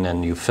online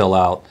and you fill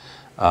out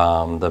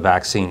the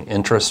vaccine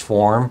interest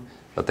form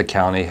that the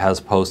county has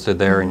posted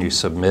there, and you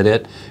submit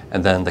it,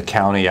 and then the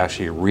county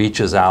actually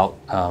reaches out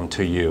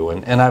to you.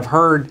 And I've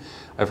heard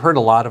a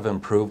lot of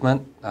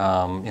improvement. You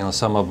know,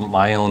 some of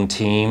my own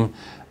team,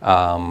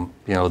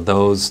 you know,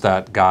 those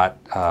that got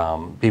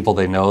people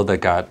they know that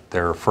got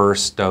their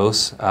first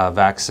dose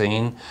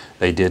vaccine,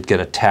 they did get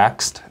a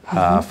text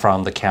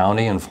from the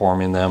county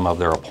informing them of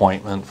their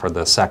appointment for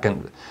the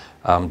second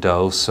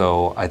dose.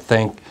 So I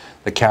think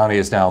the county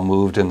has now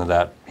moved into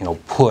that, you know,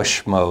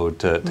 push mode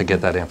to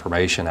get that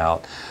information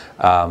out.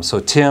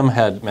 So Tim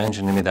had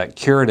mentioned to me that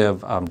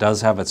Curative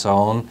does have its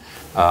own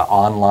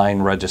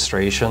online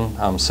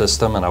registration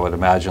system, and I would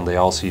imagine they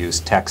also use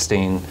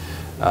texting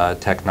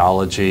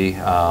technology.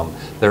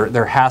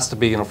 There has to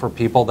be, you know, for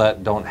people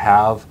that don't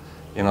have,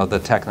 you know, the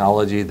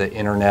technology, the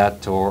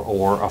internet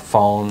or a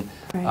phone,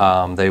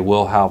 right. They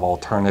will have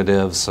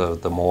alternatives,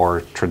 the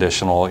more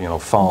traditional, you know,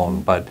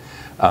 phone. But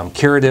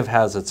Curative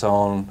has its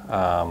own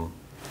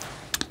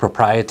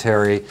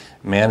proprietary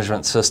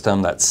management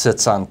system that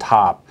sits on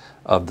top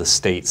of the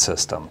state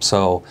system.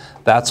 So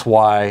that's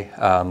why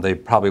they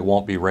probably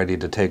won't be ready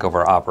to take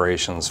over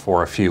operations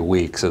for a few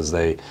weeks as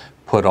they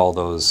put all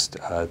those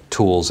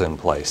tools in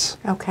place.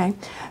 Okay.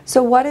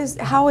 So what's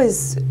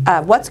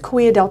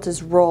Kaweah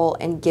Delta's role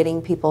in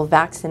getting people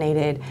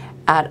vaccinated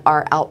at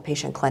our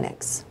outpatient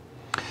clinics?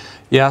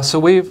 Yeah, so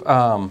we've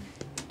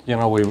you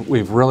know,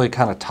 we've really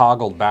kind of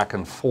toggled back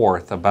and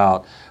forth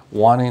about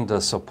wanting to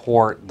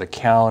support the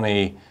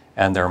county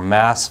and their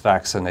mass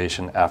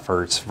vaccination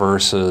efforts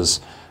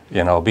versus,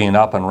 you know, being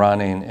up and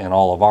running in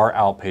all of our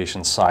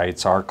outpatient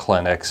sites, our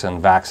clinics,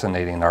 and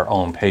vaccinating our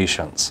own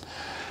patients.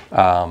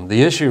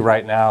 The issue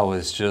right now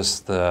is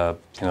just the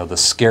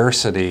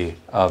scarcity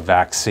of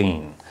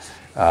vaccine,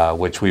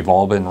 which we've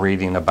all been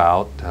reading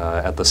about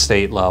at the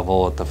state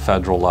level, at the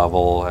federal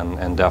level,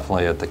 and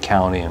definitely at the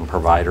county and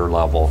provider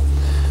level.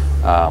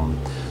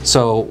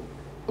 So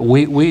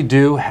we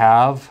do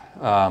have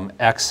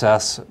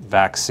excess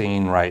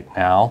vaccine right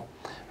now.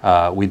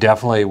 We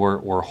definitely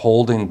we're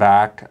holding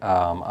back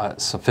a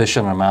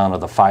sufficient amount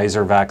of the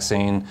Pfizer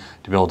vaccine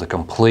to be able to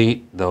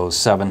complete those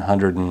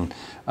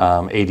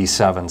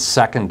 787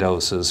 second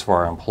doses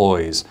for our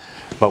employees.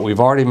 But we've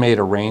already made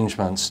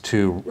arrangements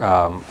to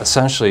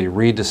essentially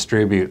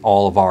redistribute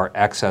all of our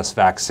excess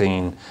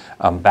vaccine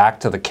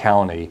back to the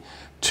county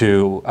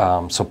to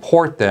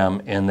support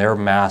them in their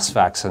mass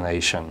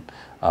vaccination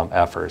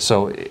effort.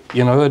 So,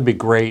 you know, it would be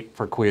great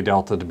for Kaweah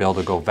Delta to be able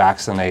to go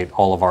vaccinate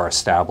all of our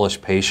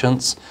established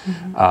patients,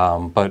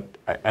 but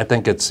I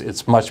think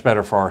it's much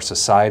better for our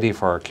society,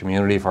 for our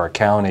community, for our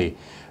county,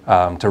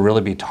 to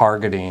really be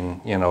targeting,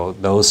 you know,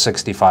 those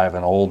 65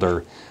 and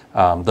older,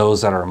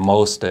 those that are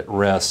most at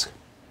risk,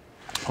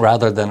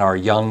 rather than our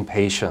young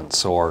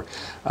patients. Or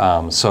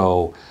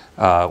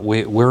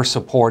we're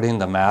supporting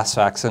the mass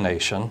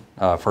vaccination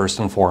first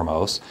and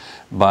foremost.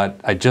 But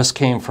I just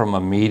came from a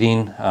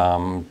meeting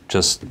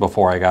just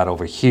before I got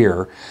over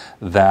here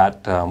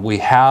that we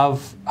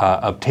have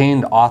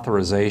obtained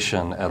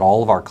authorization at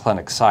all of our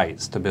clinic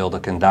sites to be able to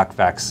conduct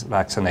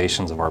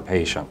vaccinations of our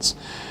patients.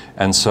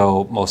 And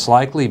so most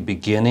likely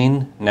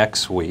beginning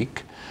next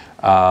week,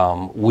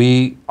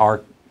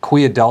 Kaweah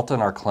Delta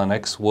in our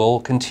clinics will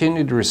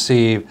continue to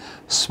receive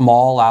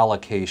small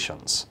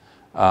allocations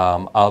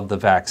of the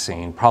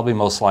vaccine, probably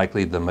most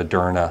likely the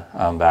Moderna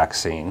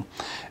vaccine.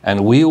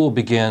 And we will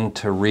begin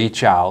to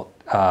reach out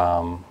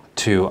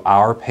to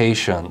our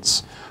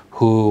patients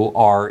who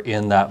are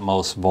in that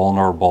most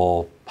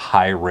vulnerable,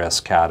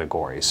 high-risk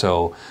category.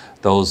 So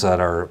those that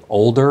are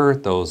older,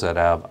 those that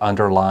have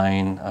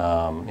underlying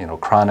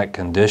chronic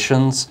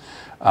conditions.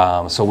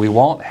 So we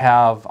won't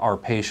have our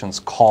patients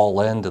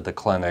call into the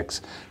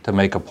clinics to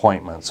make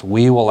appointments.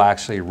 We will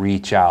actually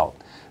reach out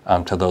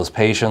to those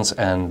patients,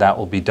 and that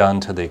will be done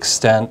to the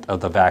extent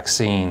of the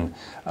vaccine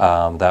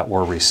that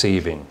we're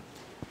receiving.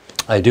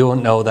 I do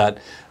know that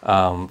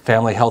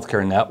Family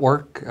Healthcare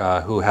Network,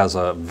 who has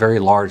a very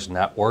large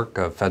network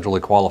of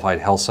federally qualified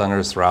health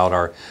centers throughout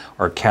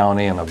our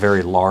county and a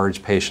very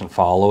large patient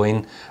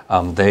following,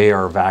 they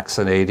are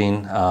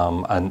vaccinating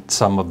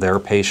some of their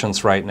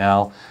patients right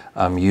now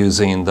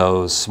using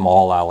those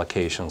small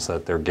allocations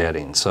that they're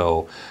getting.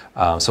 So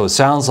it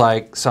sounds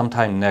like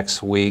sometime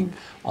next week,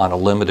 on a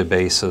limited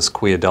basis,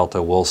 Kaweah Delta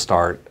will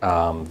start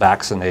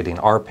vaccinating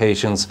our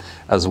patients,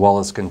 as well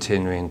as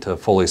continuing to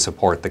fully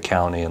support the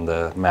county in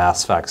the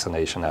mass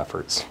vaccination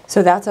efforts.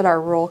 So that's at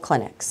our rural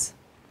clinics?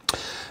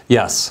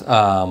 Yes.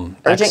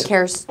 Urgent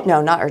cares,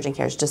 no, not urgent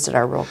cares, just at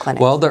our rural clinics.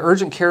 Well, the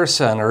urgent care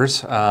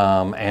centers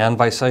and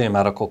Visalia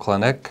Medical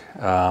Clinic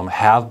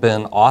have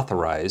been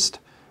authorized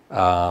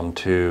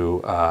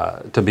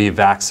to be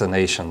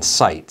vaccination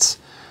sites.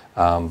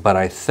 But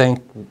I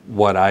think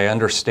what I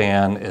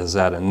understand is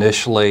that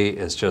initially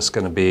it's just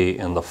going to be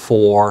in the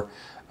 4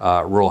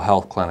 rural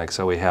health clinics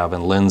that we have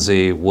in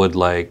Lindsay,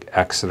 Woodlake,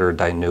 Exeter,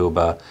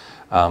 Dinuba.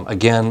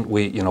 Again,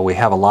 we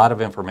have a lot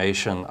of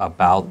information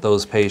about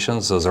those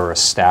patients. Those are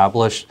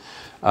established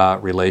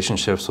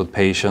relationships with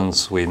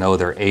patients. We know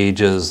their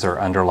ages,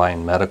 their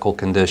underlying medical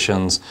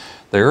conditions.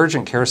 The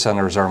urgent care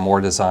centers are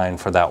more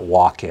designed for that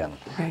walk-in,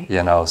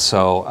 right.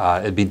 So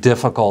it'd be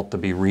difficult to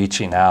be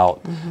reaching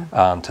out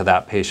to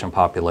that patient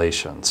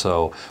population.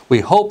 So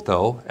we hope,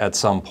 though, at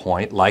some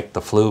point, like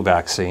the flu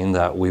vaccine,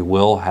 that we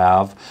will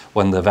have,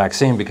 when the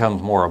vaccine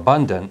becomes more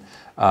abundant,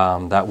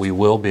 that we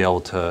will be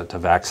able to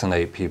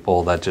vaccinate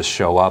people that just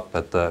show up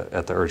at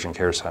the urgent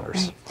care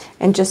centers. Right.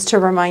 And just to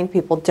remind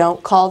people,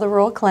 don't call the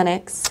rural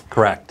clinics.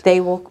 Correct.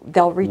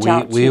 They'll reach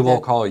out to We will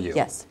call you.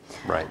 Yes.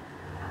 Right.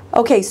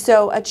 Okay,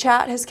 so a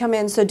chat has come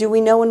in. So do we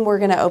know when we're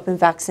going to open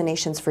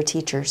vaccinations for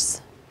teachers?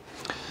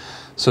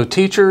 So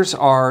teachers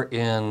are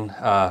in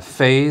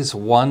phase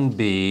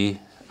 1B,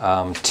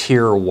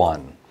 tier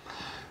 1.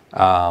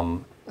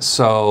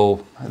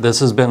 So this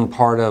has been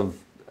part of,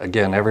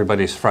 again,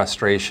 everybody's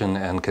frustration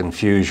and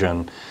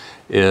confusion.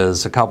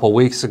 Is a couple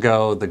weeks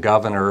ago, the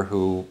governor,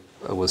 who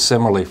was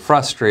similarly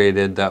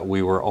frustrated that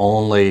we were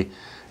only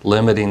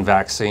limiting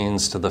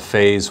vaccines to the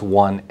phase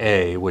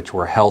 1A, which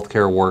were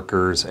healthcare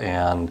workers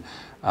and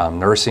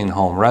nursing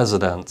home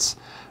residents,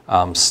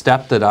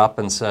 stepped it up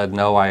and said,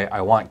 no, I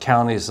want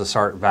counties to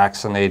start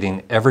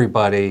vaccinating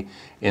everybody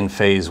in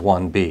phase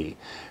 1B,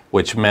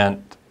 which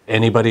meant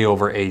anybody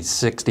over age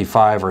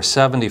 65 or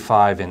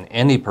 75 in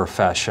any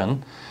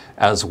profession,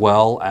 as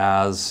well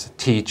as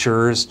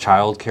teachers,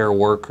 child care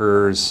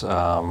workers,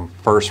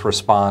 first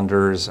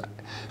responders,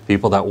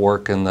 people that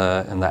work in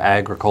the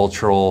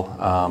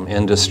agricultural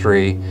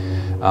industry.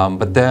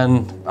 But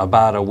then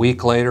about a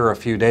week later, a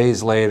few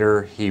days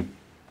later, he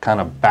kind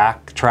of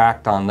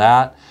backtracked on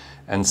that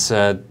and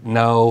said,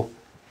 no,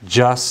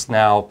 just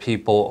now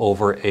people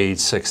over age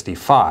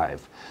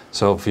 65.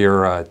 So if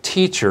you're a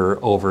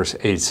teacher over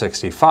age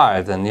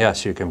 65, then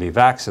yes, you can be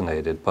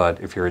vaccinated.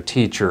 But if you're a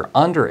teacher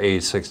under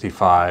age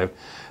 65,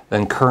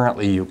 then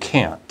currently you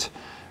can't.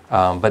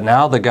 But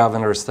now the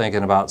governor's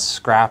thinking about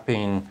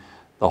scrapping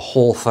the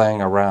whole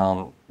thing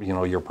around,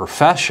 your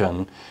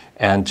profession,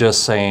 and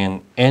just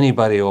saying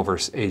anybody over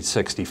age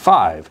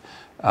 65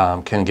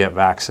 can get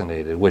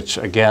vaccinated, which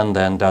again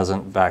then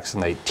doesn't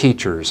vaccinate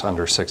teachers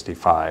under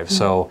 65. Mm-hmm.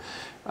 So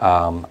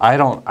I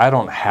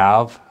don't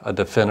have a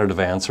definitive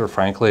answer,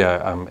 frankly,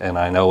 and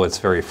I know it's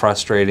very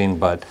frustrating,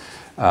 but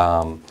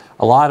a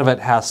lot of it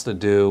has to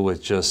do with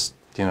just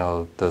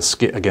the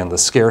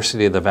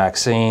scarcity of the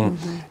vaccine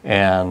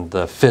and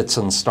the fits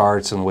and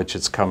starts in which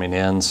it's coming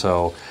in.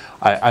 So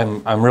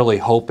I'm really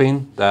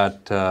hoping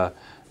that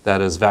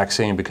that as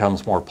vaccine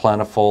becomes more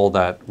plentiful,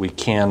 that we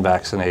can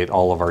vaccinate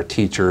all of our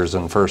teachers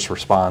and first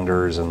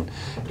responders and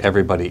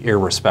everybody,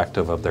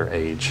 irrespective of their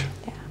age.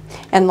 Yeah.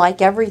 And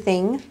like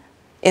everything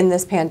in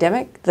this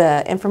pandemic,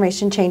 the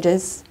information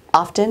changes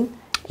often,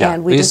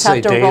 and we just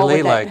have to roll with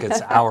it. Like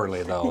it's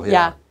hourly, though.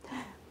 Yeah,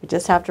 we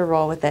just have to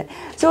roll with it.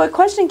 So a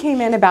question came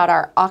in about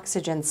our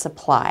oxygen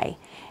supply,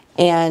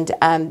 and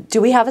do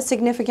we have a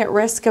significant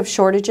risk of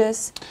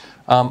shortages?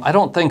 I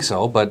don't think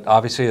so, but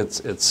obviously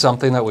it's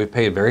something that we've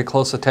paid very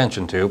close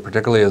attention to,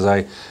 particularly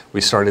as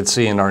we started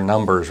seeing our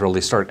numbers really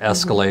start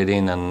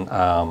escalating,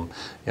 and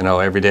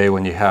every day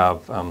when you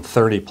have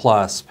 30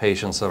 plus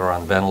patients that are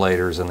on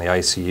ventilators in the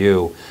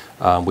ICU,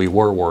 we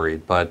were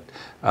worried. But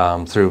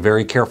through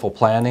very careful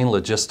planning,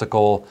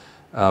 logistical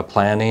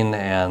planning,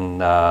 and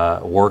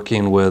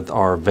working with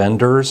our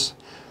vendors,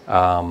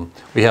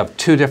 we have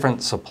 2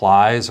 different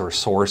supplies or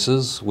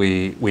sources.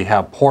 We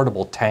have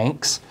portable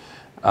tanks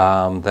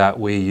that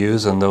we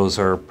use, and those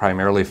are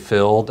primarily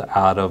filled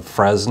out of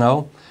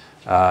Fresno.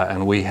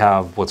 And we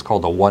have what's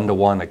called a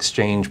 1-to-1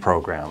 exchange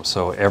program.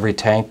 So every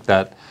tank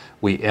that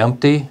we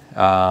empty,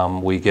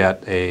 we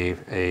get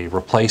a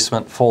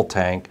replacement full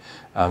tank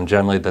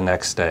generally the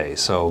next day.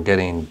 So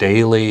getting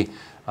daily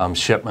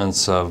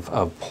shipments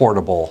of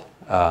portable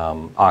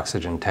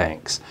oxygen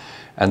tanks.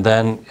 And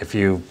then if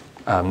you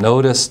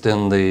noticed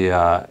in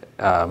the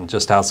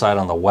just outside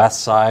on the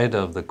west side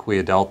of the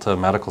Kaweah Delta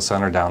Medical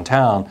Center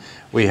downtown,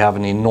 we have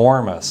an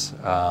enormous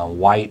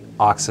white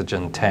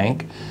oxygen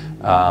tank.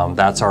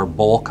 That's our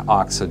bulk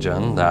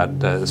oxygen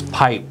that is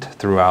piped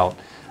throughout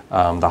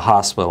the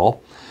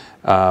hospital.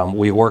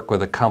 We work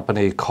with a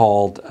company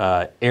called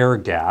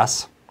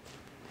Airgas.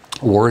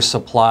 We're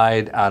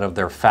supplied out of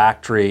their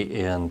factory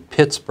in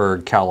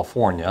Pittsburgh,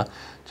 California,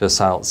 just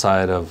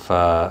outside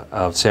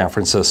of San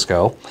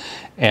Francisco.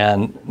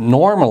 And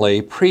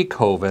normally,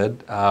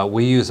 pre-COVID,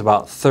 we use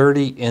about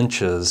 30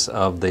 inches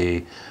of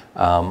the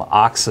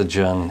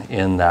oxygen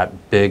in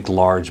that big,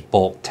 large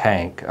bulk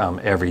tank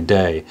every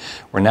day.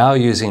 We're now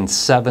using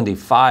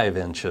 75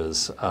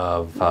 inches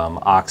of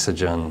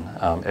oxygen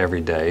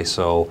every day,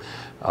 so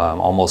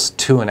almost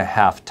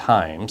 2.5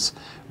 times,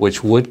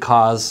 which would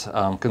cause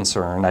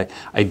concern.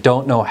 I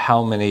don't know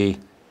how many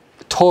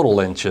total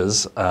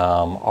inches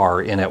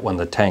are in it when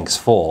the tank's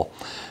full,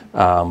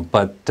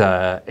 but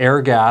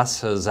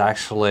Airgas has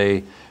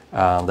actually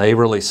they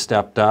really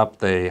stepped up.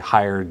 They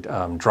hired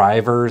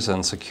drivers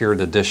and secured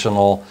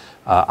additional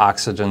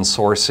oxygen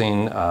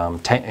sourcing,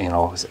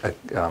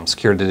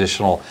 secured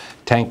additional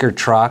tanker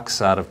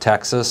trucks out of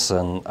Texas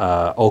and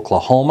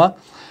Oklahoma,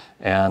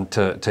 and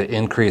to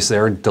increase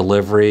their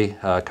delivery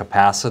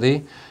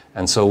capacity.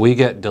 And so we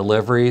get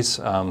deliveries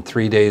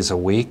 3 days a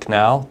week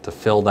now to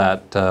fill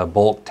that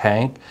bulk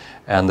tank.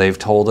 And they've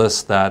told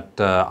us that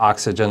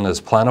oxygen is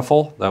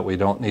plentiful, that we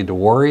don't need to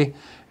worry,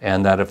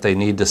 and that if they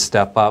need to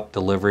step up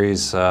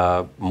deliveries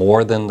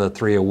more than the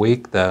 3 a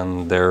week,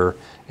 then they're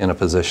in a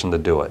position to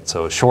do it.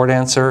 So short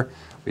answer,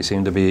 we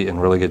seem to be in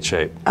really good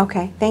shape.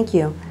 Okay, thank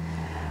you.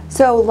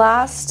 So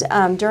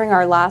during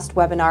our last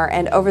webinar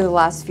and over the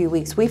last few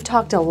weeks, we've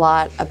talked a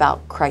lot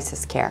about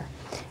crisis care.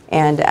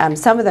 And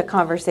some of the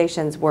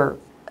conversations were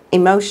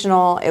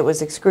emotional, it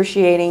was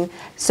excruciating.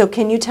 So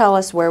can you tell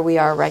us where we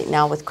are right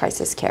now with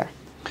crisis care?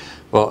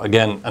 Well,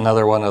 again,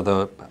 another one of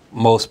the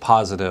most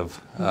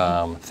positive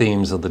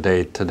themes of the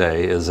day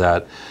today is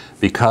that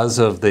because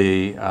of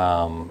the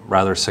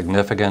rather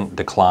significant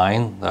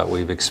decline that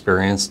we've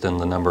experienced in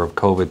the number of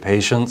COVID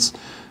patients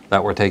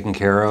that we're taking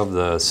care of,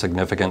 the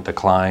significant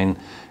decline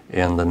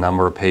in the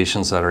number of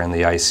patients that are in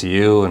the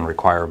ICU and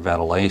require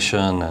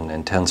ventilation and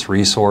intense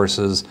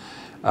resources,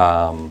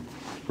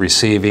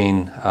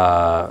 receiving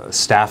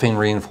staffing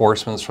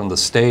reinforcements from the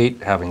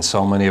state, having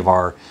so many of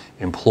our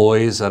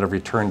employees that have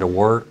returned to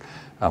work.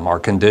 Our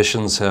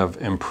conditions have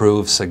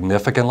improved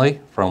significantly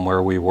from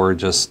where we were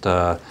just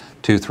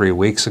 2-3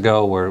 weeks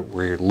ago, where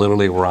we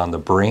literally were on the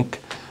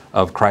brink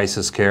of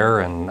crisis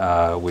care,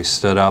 and we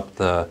stood up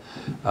the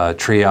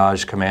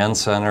triage command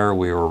center.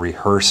 We were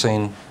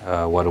rehearsing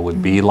what it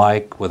would be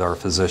like with our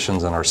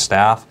physicians and our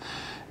staff,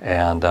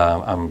 and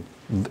I'm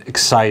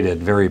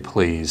excited, very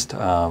pleased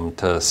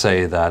to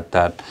say that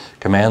that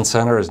command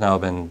center has now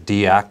been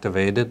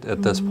deactivated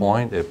at this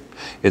point.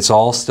 It's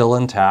all still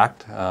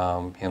intact,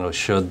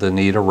 should the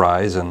need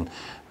arise, and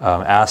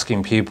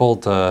asking people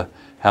to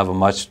have a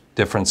much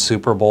different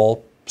Super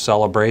Bowl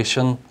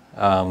celebration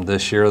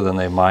this year than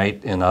they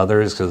might in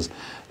others, because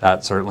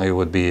that certainly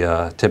would be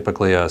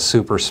typically a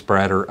super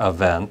spreader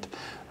event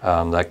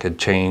that could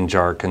change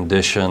our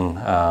condition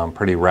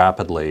pretty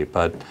rapidly.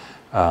 But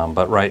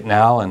right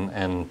now,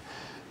 and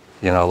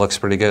it looks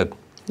pretty good.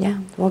 Yeah,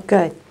 well,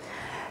 good.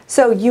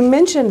 So you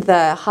mentioned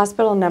the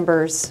hospital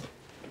numbers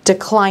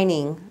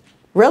declining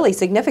really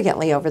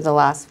significantly over the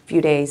last few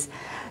days.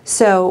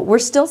 So we're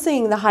still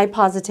seeing the high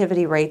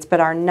positivity rates, but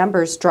our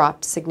numbers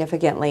dropped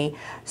significantly.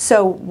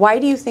 So why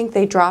do you think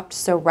they dropped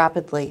so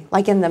rapidly,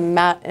 like in the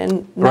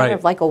matter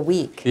of like a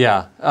week?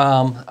 Yeah,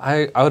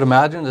 I would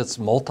imagine it's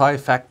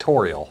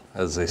multifactorial,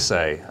 as they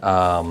say.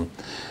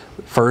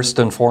 First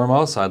and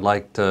foremost, I'd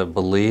like to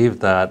believe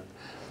that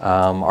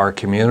our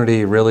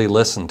community really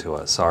listened to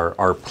us,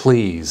 our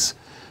pleas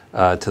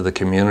to the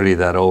community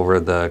that over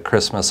the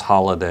Christmas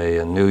holiday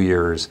and New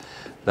Year's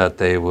that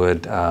they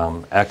would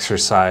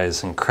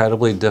exercise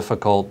incredibly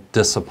difficult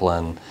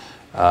discipline,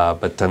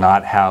 but to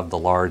not have the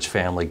large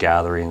family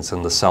gatherings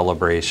and the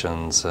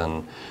celebrations,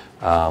 and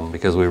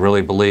because we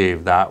really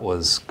believe that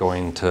was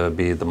going to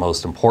be the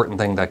most important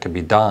thing that could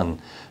be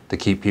done to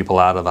keep people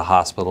out of the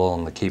hospital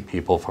and to keep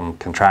people from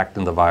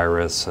contracting the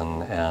virus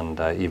and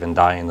even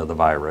dying of the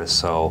virus.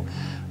 So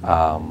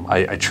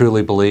I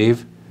truly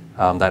believe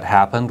that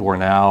happened. We're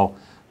now,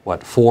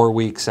 4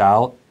 weeks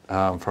out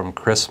from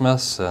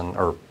Christmas,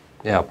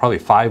 probably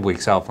 5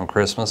 weeks out from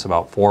Christmas,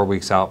 about 4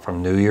 weeks out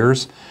from New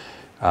Year's.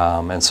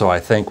 And so I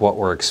think what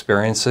we're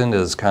experiencing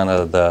is kind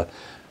of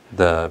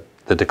the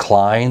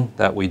decline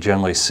that we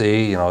generally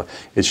see.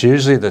 It's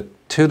usually the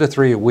 2 to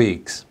 3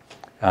 weeks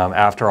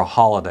after a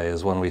holiday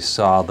is when we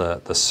saw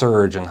the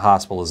surge in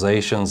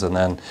hospitalizations, and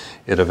then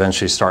it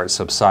eventually starts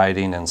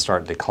subsiding and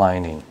start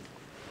declining.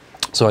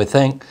 So I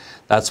think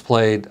that's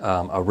played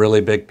a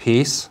really big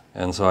piece,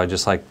 and so I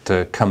just like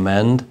to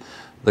commend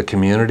the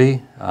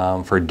community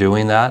for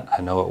doing that.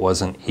 I know it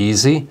wasn't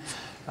easy,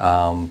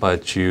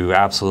 but you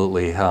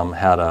absolutely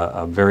had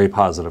a very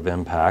positive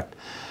impact.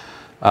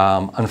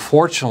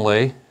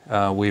 Unfortunately,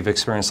 we've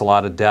experienced a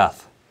lot of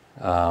death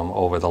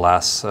over the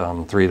last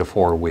 3 to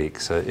 4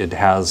 weeks. It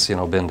has,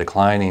 been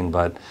declining,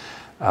 but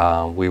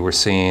we were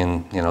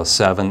seeing,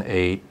 7,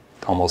 8,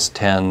 almost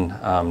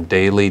 10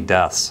 daily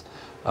deaths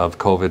of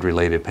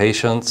COVID-related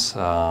patients.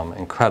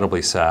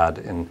 Incredibly sad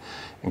and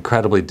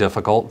incredibly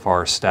difficult for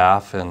our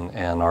staff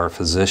and our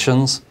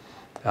physicians,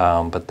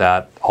 but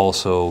that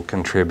also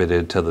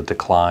contributed to the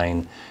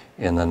decline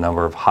in the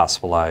number of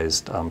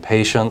hospitalized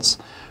patients.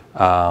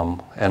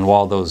 And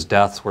while those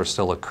deaths were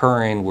still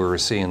occurring, we were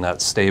seeing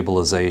that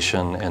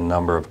stabilization in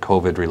number of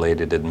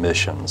COVID-related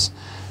admissions.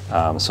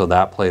 So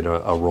that played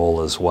a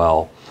role as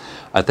well.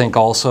 I think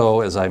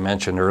also, as I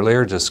mentioned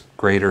earlier, just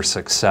greater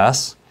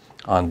success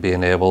on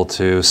being able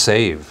to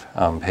save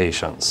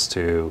patients,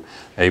 to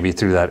maybe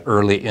through that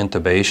early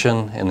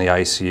intubation in the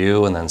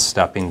ICU and then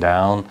stepping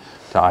down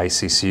to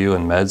ICCU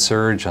and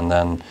med-surg and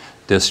then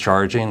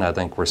discharging. I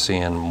think we're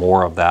seeing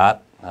more of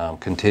that,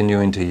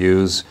 continuing to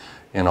use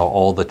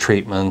all the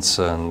treatments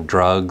and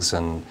drugs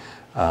and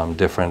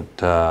different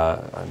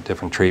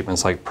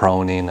treatments like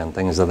proning and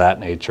things of that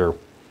nature.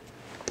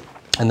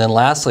 And then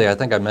lastly, I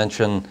think I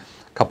mentioned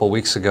a couple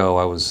weeks ago,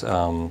 I was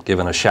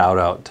giving a shout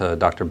out to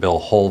Dr. Bill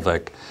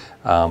Holvik.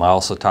 I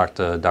also talked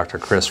to Dr.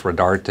 Chris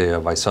Rodarte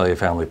of Visalia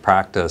Family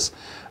Practice.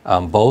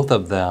 Both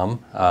of them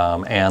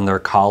and their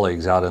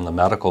colleagues out in the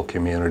medical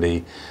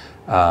community,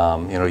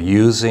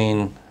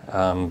 using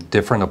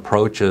different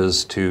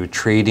approaches to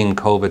treating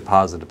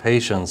COVID-positive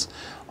patients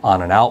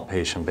on an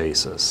outpatient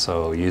basis.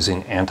 So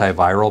using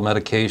antiviral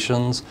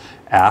medications,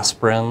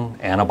 aspirin,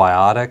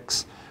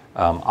 antibiotics,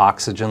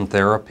 oxygen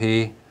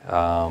therapy.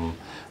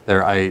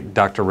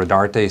 Dr.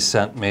 Rodarte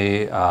sent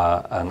me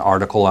an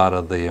article out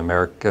of the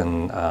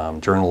American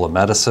Journal of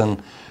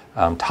Medicine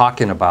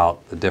talking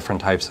about the different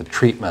types of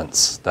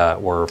treatments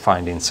that were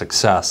finding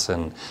success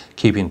in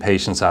keeping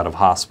patients out of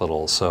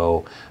hospitals.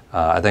 So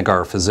I think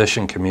our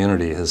physician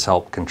community has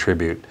helped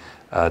contribute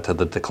to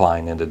the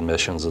decline in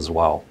admissions as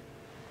well.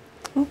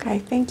 Okay,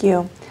 thank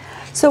you.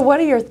 So what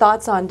are your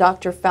thoughts on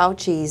Dr.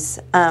 Fauci's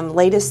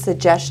latest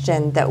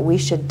suggestion that we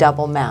should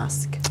double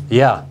mask?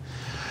 Yeah.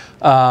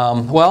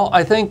 Well,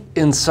 I think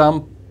in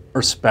some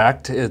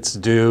respect it's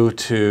due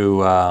to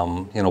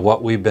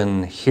what we've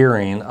been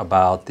hearing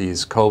about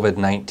these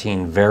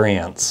COVID-19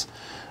 variants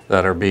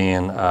that are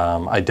being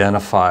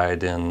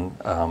identified in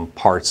other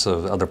parts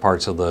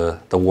of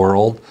the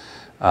world.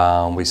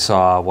 We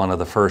saw one of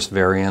the first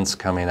variants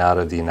coming out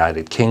of the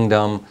United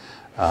Kingdom,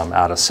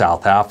 out of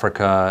South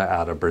Africa,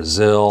 out of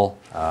Brazil.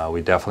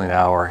 We definitely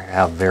now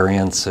have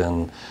variants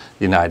in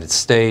the United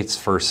States,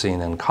 first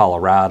seen in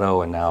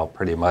Colorado and now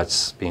pretty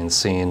much being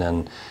seen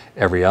in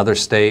every other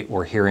state.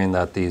 We're hearing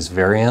that these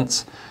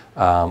variants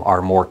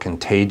are more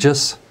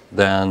contagious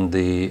than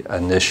the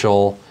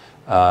initial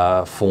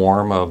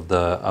form of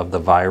the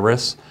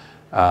virus,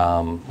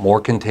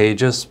 more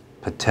contagious,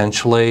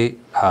 potentially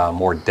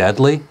more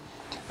deadly.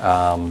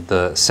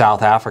 The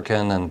South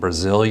African and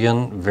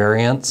Brazilian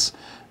variants,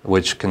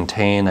 which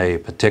contain a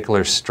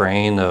particular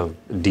strain of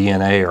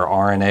DNA or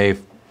RNA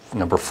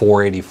number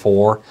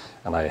 484,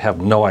 and I have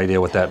no idea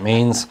what that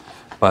means,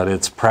 but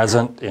it's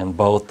present in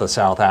both the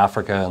South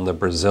Africa and the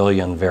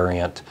Brazilian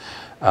variant,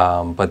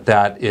 but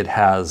that it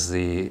has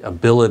the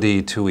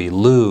ability to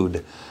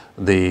elude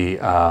the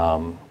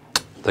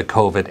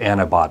COVID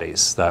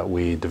antibodies that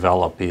we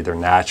develop either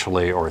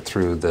naturally or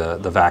through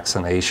the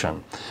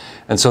vaccination.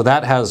 And so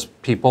that has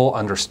people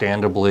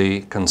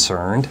understandably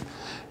concerned.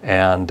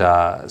 And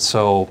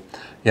so,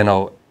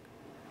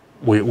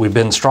 we've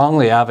been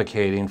strongly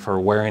advocating for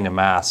wearing a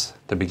mask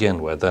to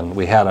begin with. And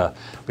we had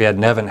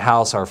Nevin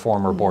House, our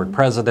former board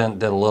president,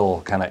 did a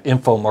little kind of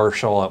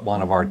infomercial at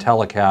one of our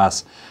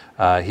telecasts.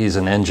 He's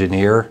an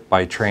engineer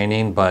by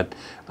training, but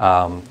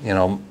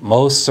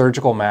most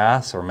surgical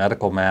masks or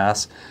medical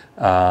masks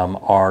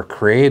are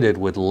created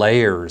with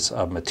layers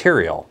of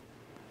material.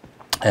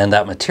 And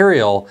that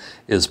material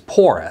is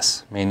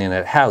porous, meaning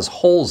it has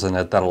holes in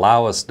it that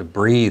allow us to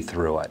breathe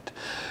through it.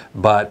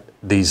 But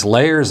these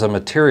layers of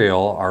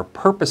material are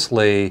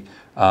purposely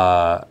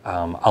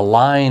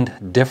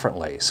aligned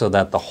differently so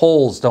that the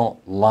holes don't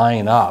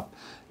line up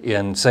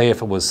in, say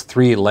if it was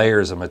 3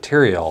 layers of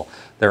material,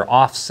 they're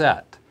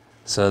offset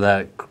so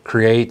that it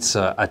creates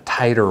a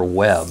tighter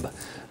web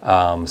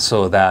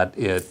so that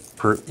it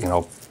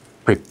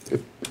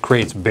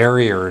creates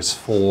barriers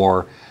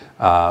for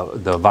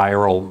the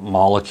viral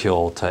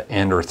molecule to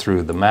enter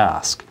through the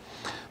mask.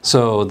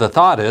 So the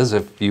thought is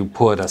if you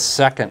put a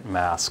second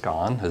mask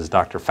on, as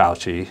Dr.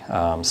 Fauci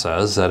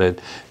says, that it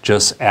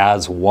just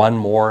adds one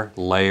more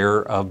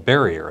layer of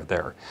barrier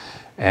there.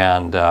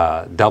 And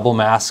double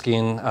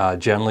masking,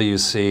 generally you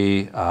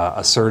see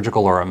a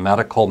surgical or a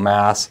medical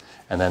mask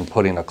and then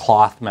putting a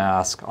cloth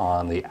mask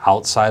on the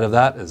outside of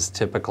that is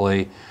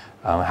typically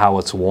how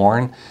it's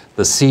worn.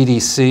 The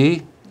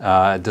CDC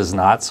does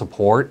not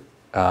support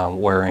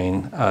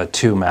wearing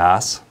 2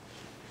 masks.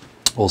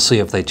 We'll see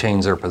if they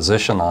change their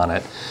position on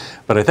it.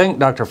 But I think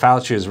Dr.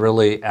 Fauci is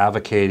really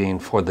advocating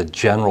for the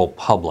general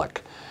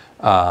public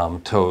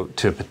to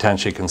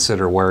potentially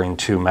consider wearing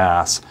 2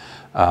 masks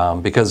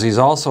because he's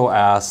also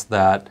asked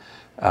that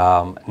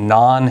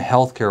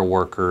Non-healthcare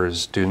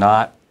workers do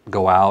not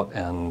go out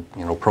and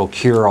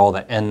procure all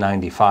the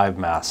N95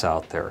 masks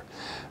out there.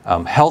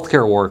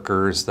 Healthcare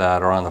workers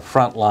that are on the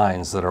front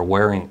lines that are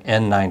wearing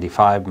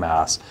N95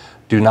 masks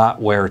do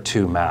not wear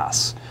two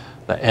masks.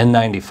 The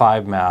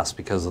N95 mask,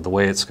 because of the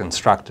way it's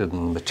constructed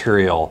and the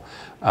material,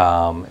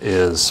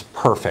 is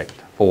perfect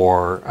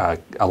for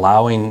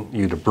allowing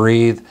you to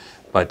breathe,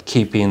 but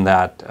keeping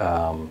that,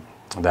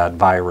 that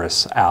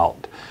virus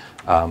out.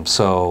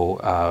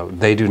 So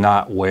they do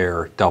not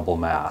wear double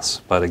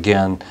masks. But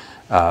again,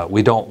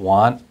 we don't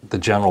want the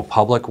general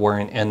public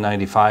wearing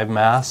N95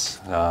 masks.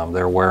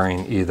 They're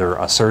wearing either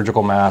a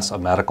surgical mask, a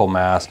medical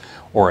mask,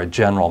 or a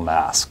general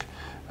mask,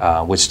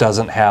 which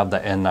doesn't have the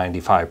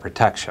N95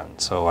 protection.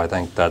 So I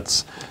think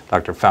that's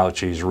Dr.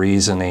 Fauci's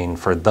reasoning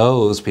for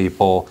those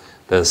people.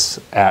 This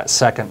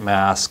second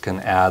mask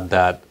can add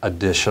that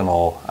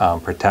additional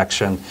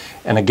protection.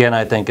 And again,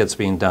 I think it's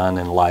being done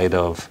in light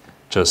of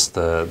just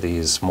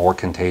these more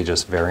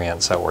contagious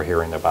variants that we're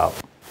hearing about.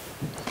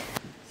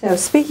 So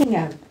speaking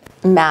of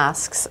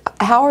masks,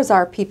 how is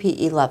our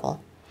PPE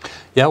level?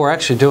 Yeah, we're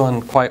actually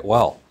doing quite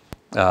well.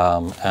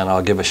 And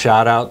I'll give a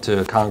shout out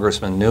to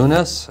Congressman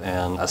Nunes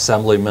and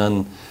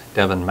Assemblyman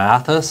Devin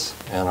Mathis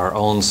and our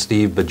own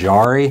Steve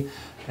Bajari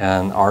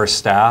and our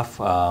staff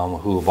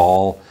who've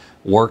all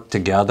worked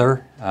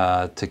together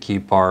to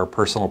keep our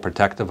personal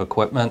protective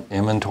equipment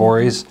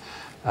inventories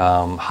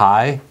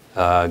high.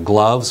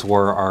 Gloves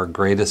were our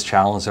greatest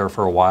challenge there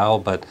for a while,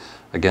 but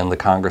again, the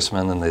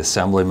congressman and the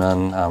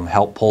assemblyman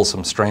helped pull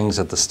some strings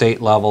at the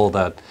state level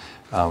that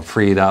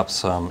freed up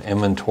some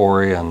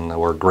inventory, and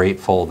we're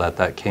grateful that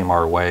that came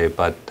our way.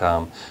 But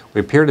we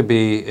appear to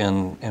be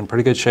in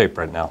pretty good shape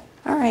right now.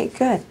 All right,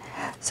 good.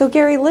 So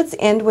Gary, let's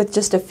end with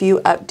just a few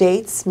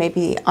updates,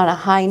 maybe on a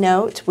high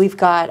note. We've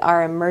got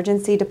our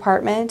emergency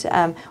department.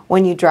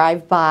 When you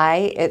drive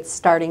by, it's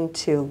starting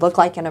to look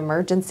like an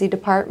emergency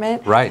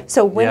department. Right.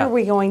 So when are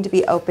we going to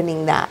be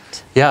opening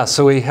that? Yeah,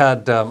 so we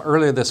had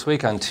earlier this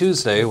week on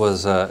Tuesday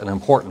was an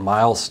important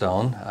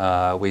milestone.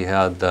 We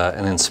had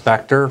an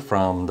inspector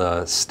from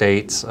the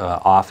state's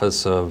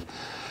office of,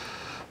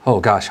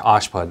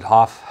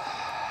 OSHPD.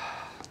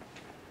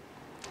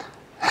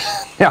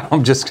 Yeah,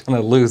 I'm just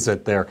going to lose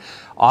it there.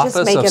 Office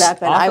just make it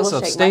up and I will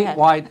Office of shake my head.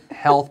 Statewide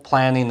Health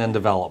Planning and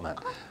Development.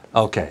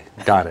 Okay,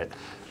 got it.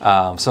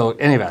 So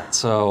anyway,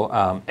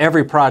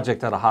 every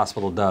project that a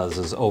hospital does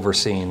is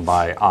overseen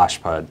by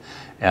OSHPD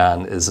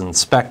and is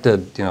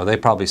inspected. They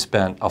probably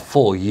spent a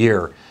full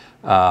year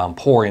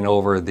poring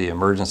over the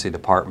emergency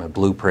department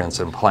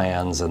blueprints and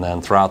plans, and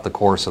then throughout the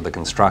course of the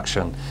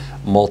construction,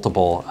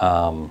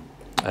 multiple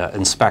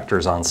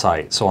inspectors on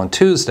site. So on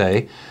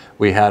Tuesday,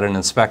 we had an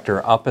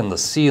inspector up in the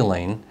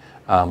ceiling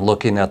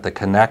looking at the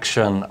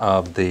connection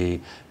of the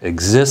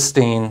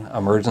existing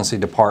emergency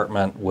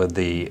department with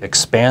the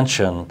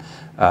expansion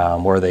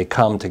where they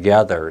come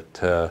together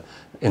to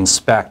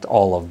inspect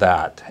all of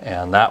that.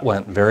 And that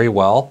went very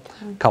well.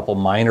 A couple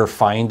minor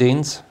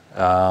findings,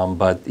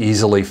 but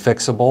easily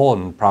fixable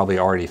and probably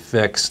already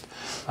fixed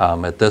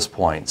at this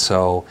point.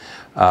 So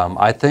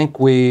I think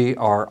we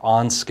are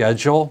on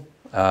schedule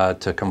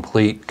to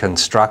complete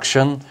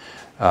construction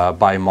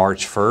by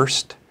March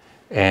 1st.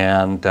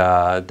 And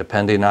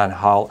depending on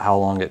how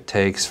long it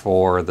takes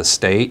for the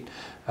state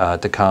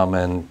to come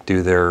and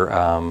do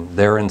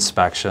their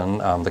inspection,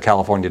 the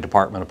California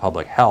Department of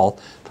Public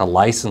Health to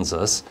license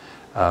us,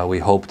 we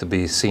hope to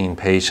be seeing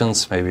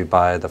patients maybe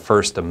by the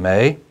 1st of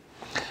May.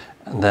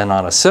 And then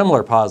on a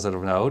similar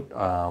positive note,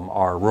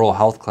 our rural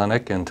health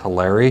clinic in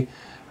Tulare,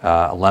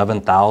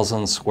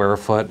 11,000 square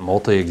foot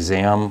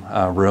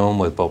multi-exam room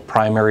with both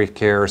primary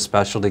care,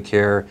 specialty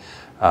care,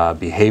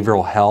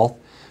 behavioral health.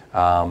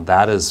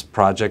 That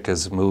project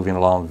is moving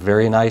along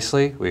very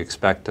nicely. We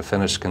expect to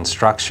finish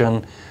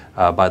construction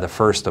by the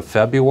 1st of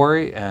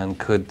February and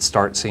could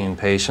start seeing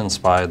patients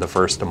by the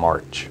 1st of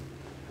March.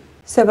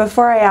 So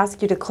before I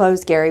ask you to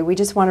close, Gary, we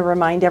just want to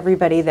remind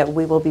everybody that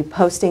we will be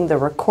posting the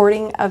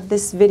recording of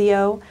this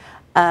video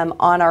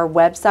on our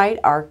website,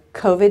 our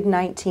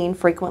COVID-19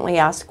 Frequently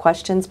Asked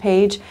Questions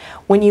page.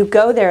 When you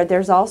go there,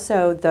 there's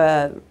also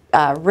the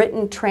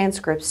written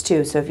transcripts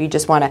too. So if you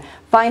just want to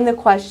find the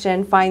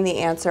question, find the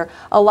answer,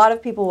 a lot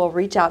of people will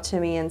reach out to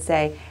me and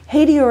say,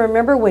 hey, do you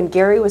remember when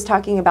Gary was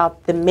talking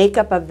about the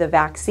makeup of the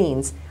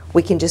vaccines?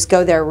 We can just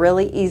go there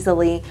really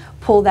easily,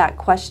 pull that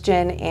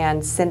question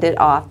and send it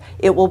off.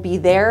 It will be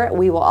there.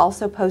 We will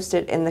also post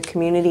it in the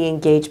Community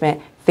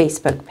Engagement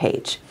Facebook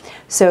page.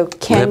 So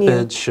can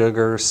Lipid,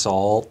 sugar,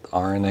 salt,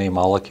 RNA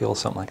molecule,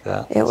 something like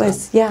that. It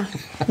was, yeah,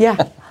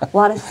 a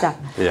lot of stuff.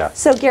 Yeah.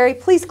 So Gary,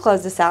 please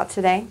close us out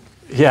today.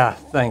 Yeah,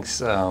 thanks,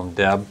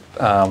 Deb.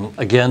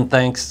 Again,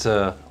 thanks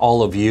to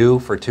all of you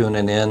for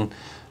tuning in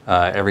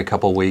every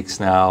couple weeks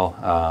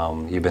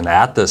now. You've been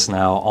at this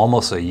now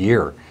almost a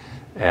year,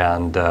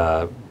 and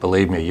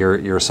believe me,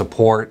 your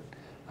support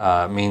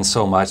means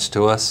so much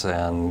to us,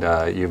 and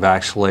you've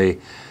actually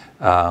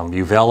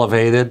you've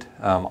elevated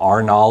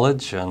our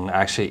knowledge and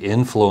actually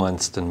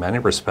influenced, in many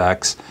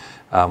respects,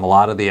 a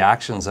lot of the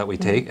actions that we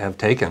have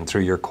taken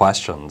through your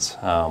questions.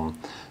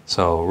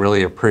 So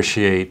really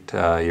appreciate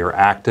your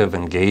active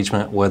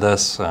engagement with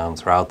us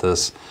throughout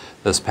this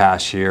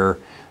past year.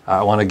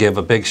 I want to give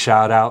a big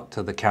shout out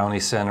to the County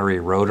Century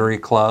Rotary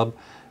Club.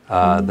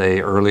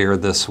 They earlier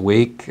this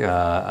week,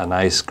 a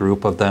nice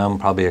group of them,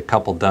 probably a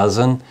couple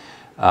dozen,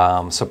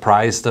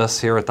 surprised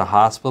us here at the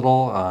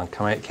hospital,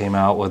 came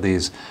out with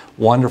these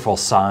wonderful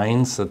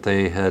signs that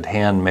they had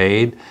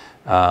handmade,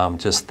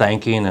 just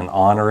thanking and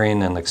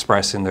honoring and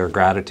expressing their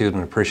gratitude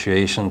and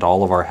appreciation to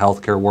all of our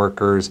healthcare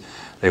workers.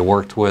 They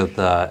worked with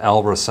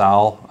El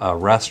Rosal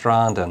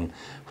restaurant and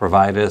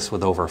provided us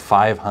with over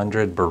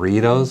 500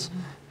 burritos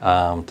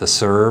to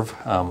serve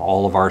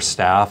all of our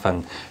staff.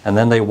 And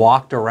then they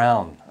walked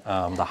around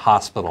the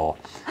hospital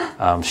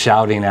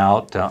shouting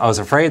out. I was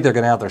afraid they're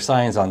going to have their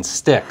signs on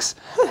sticks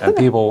and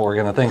people were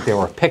going to think they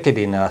were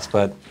picketing us,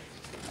 but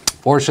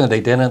fortunately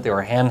they didn't. They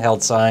were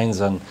handheld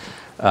signs, and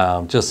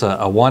just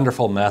a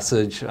wonderful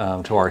message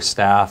to our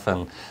staff.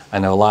 And I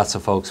know lots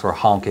of folks were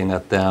honking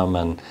at them,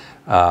 and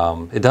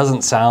it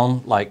doesn't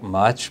sound like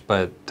much,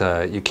 but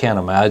you can't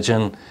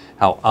imagine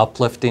how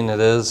uplifting it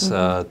is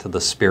to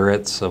the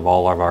spirits of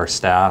all of our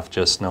staff,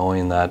 just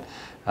knowing that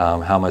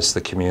how much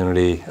the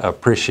community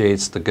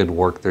appreciates the good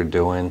work they're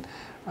doing.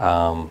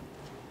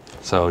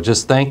 So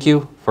just thank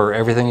you for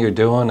everything you're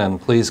doing, and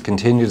please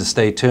continue to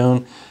stay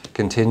tuned.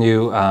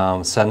 Continue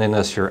sending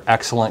us your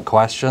excellent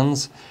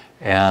questions.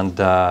 And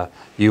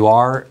you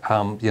are,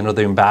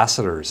 the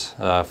ambassadors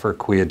for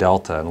Kaweah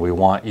Delta, and we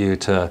want you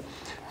to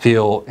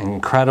feel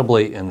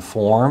incredibly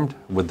informed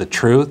with the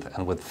truth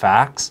and with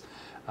facts,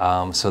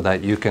 so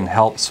that you can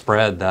help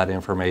spread that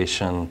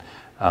information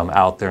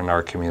out there in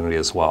our community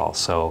as well.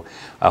 So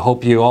I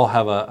hope you all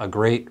have a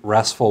great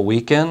restful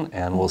weekend,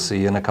 and we'll see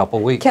you in a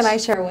couple weeks. Can I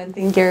share one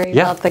thing, Gary,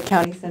 Yeah. about the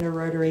County Center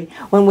Rotary?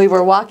 When we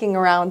were walking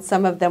around,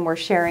 some of them were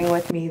sharing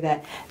with me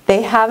that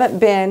they haven't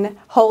been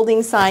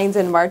holding signs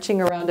and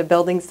marching around a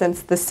building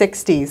since the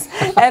 60s.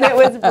 And it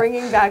was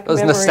bringing back It was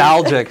memories.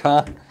 nostalgic,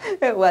 huh?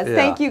 It was. Yeah.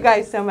 Thank you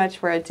guys so much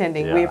for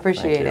attending. We Yeah,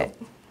 appreciate thank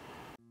you. it.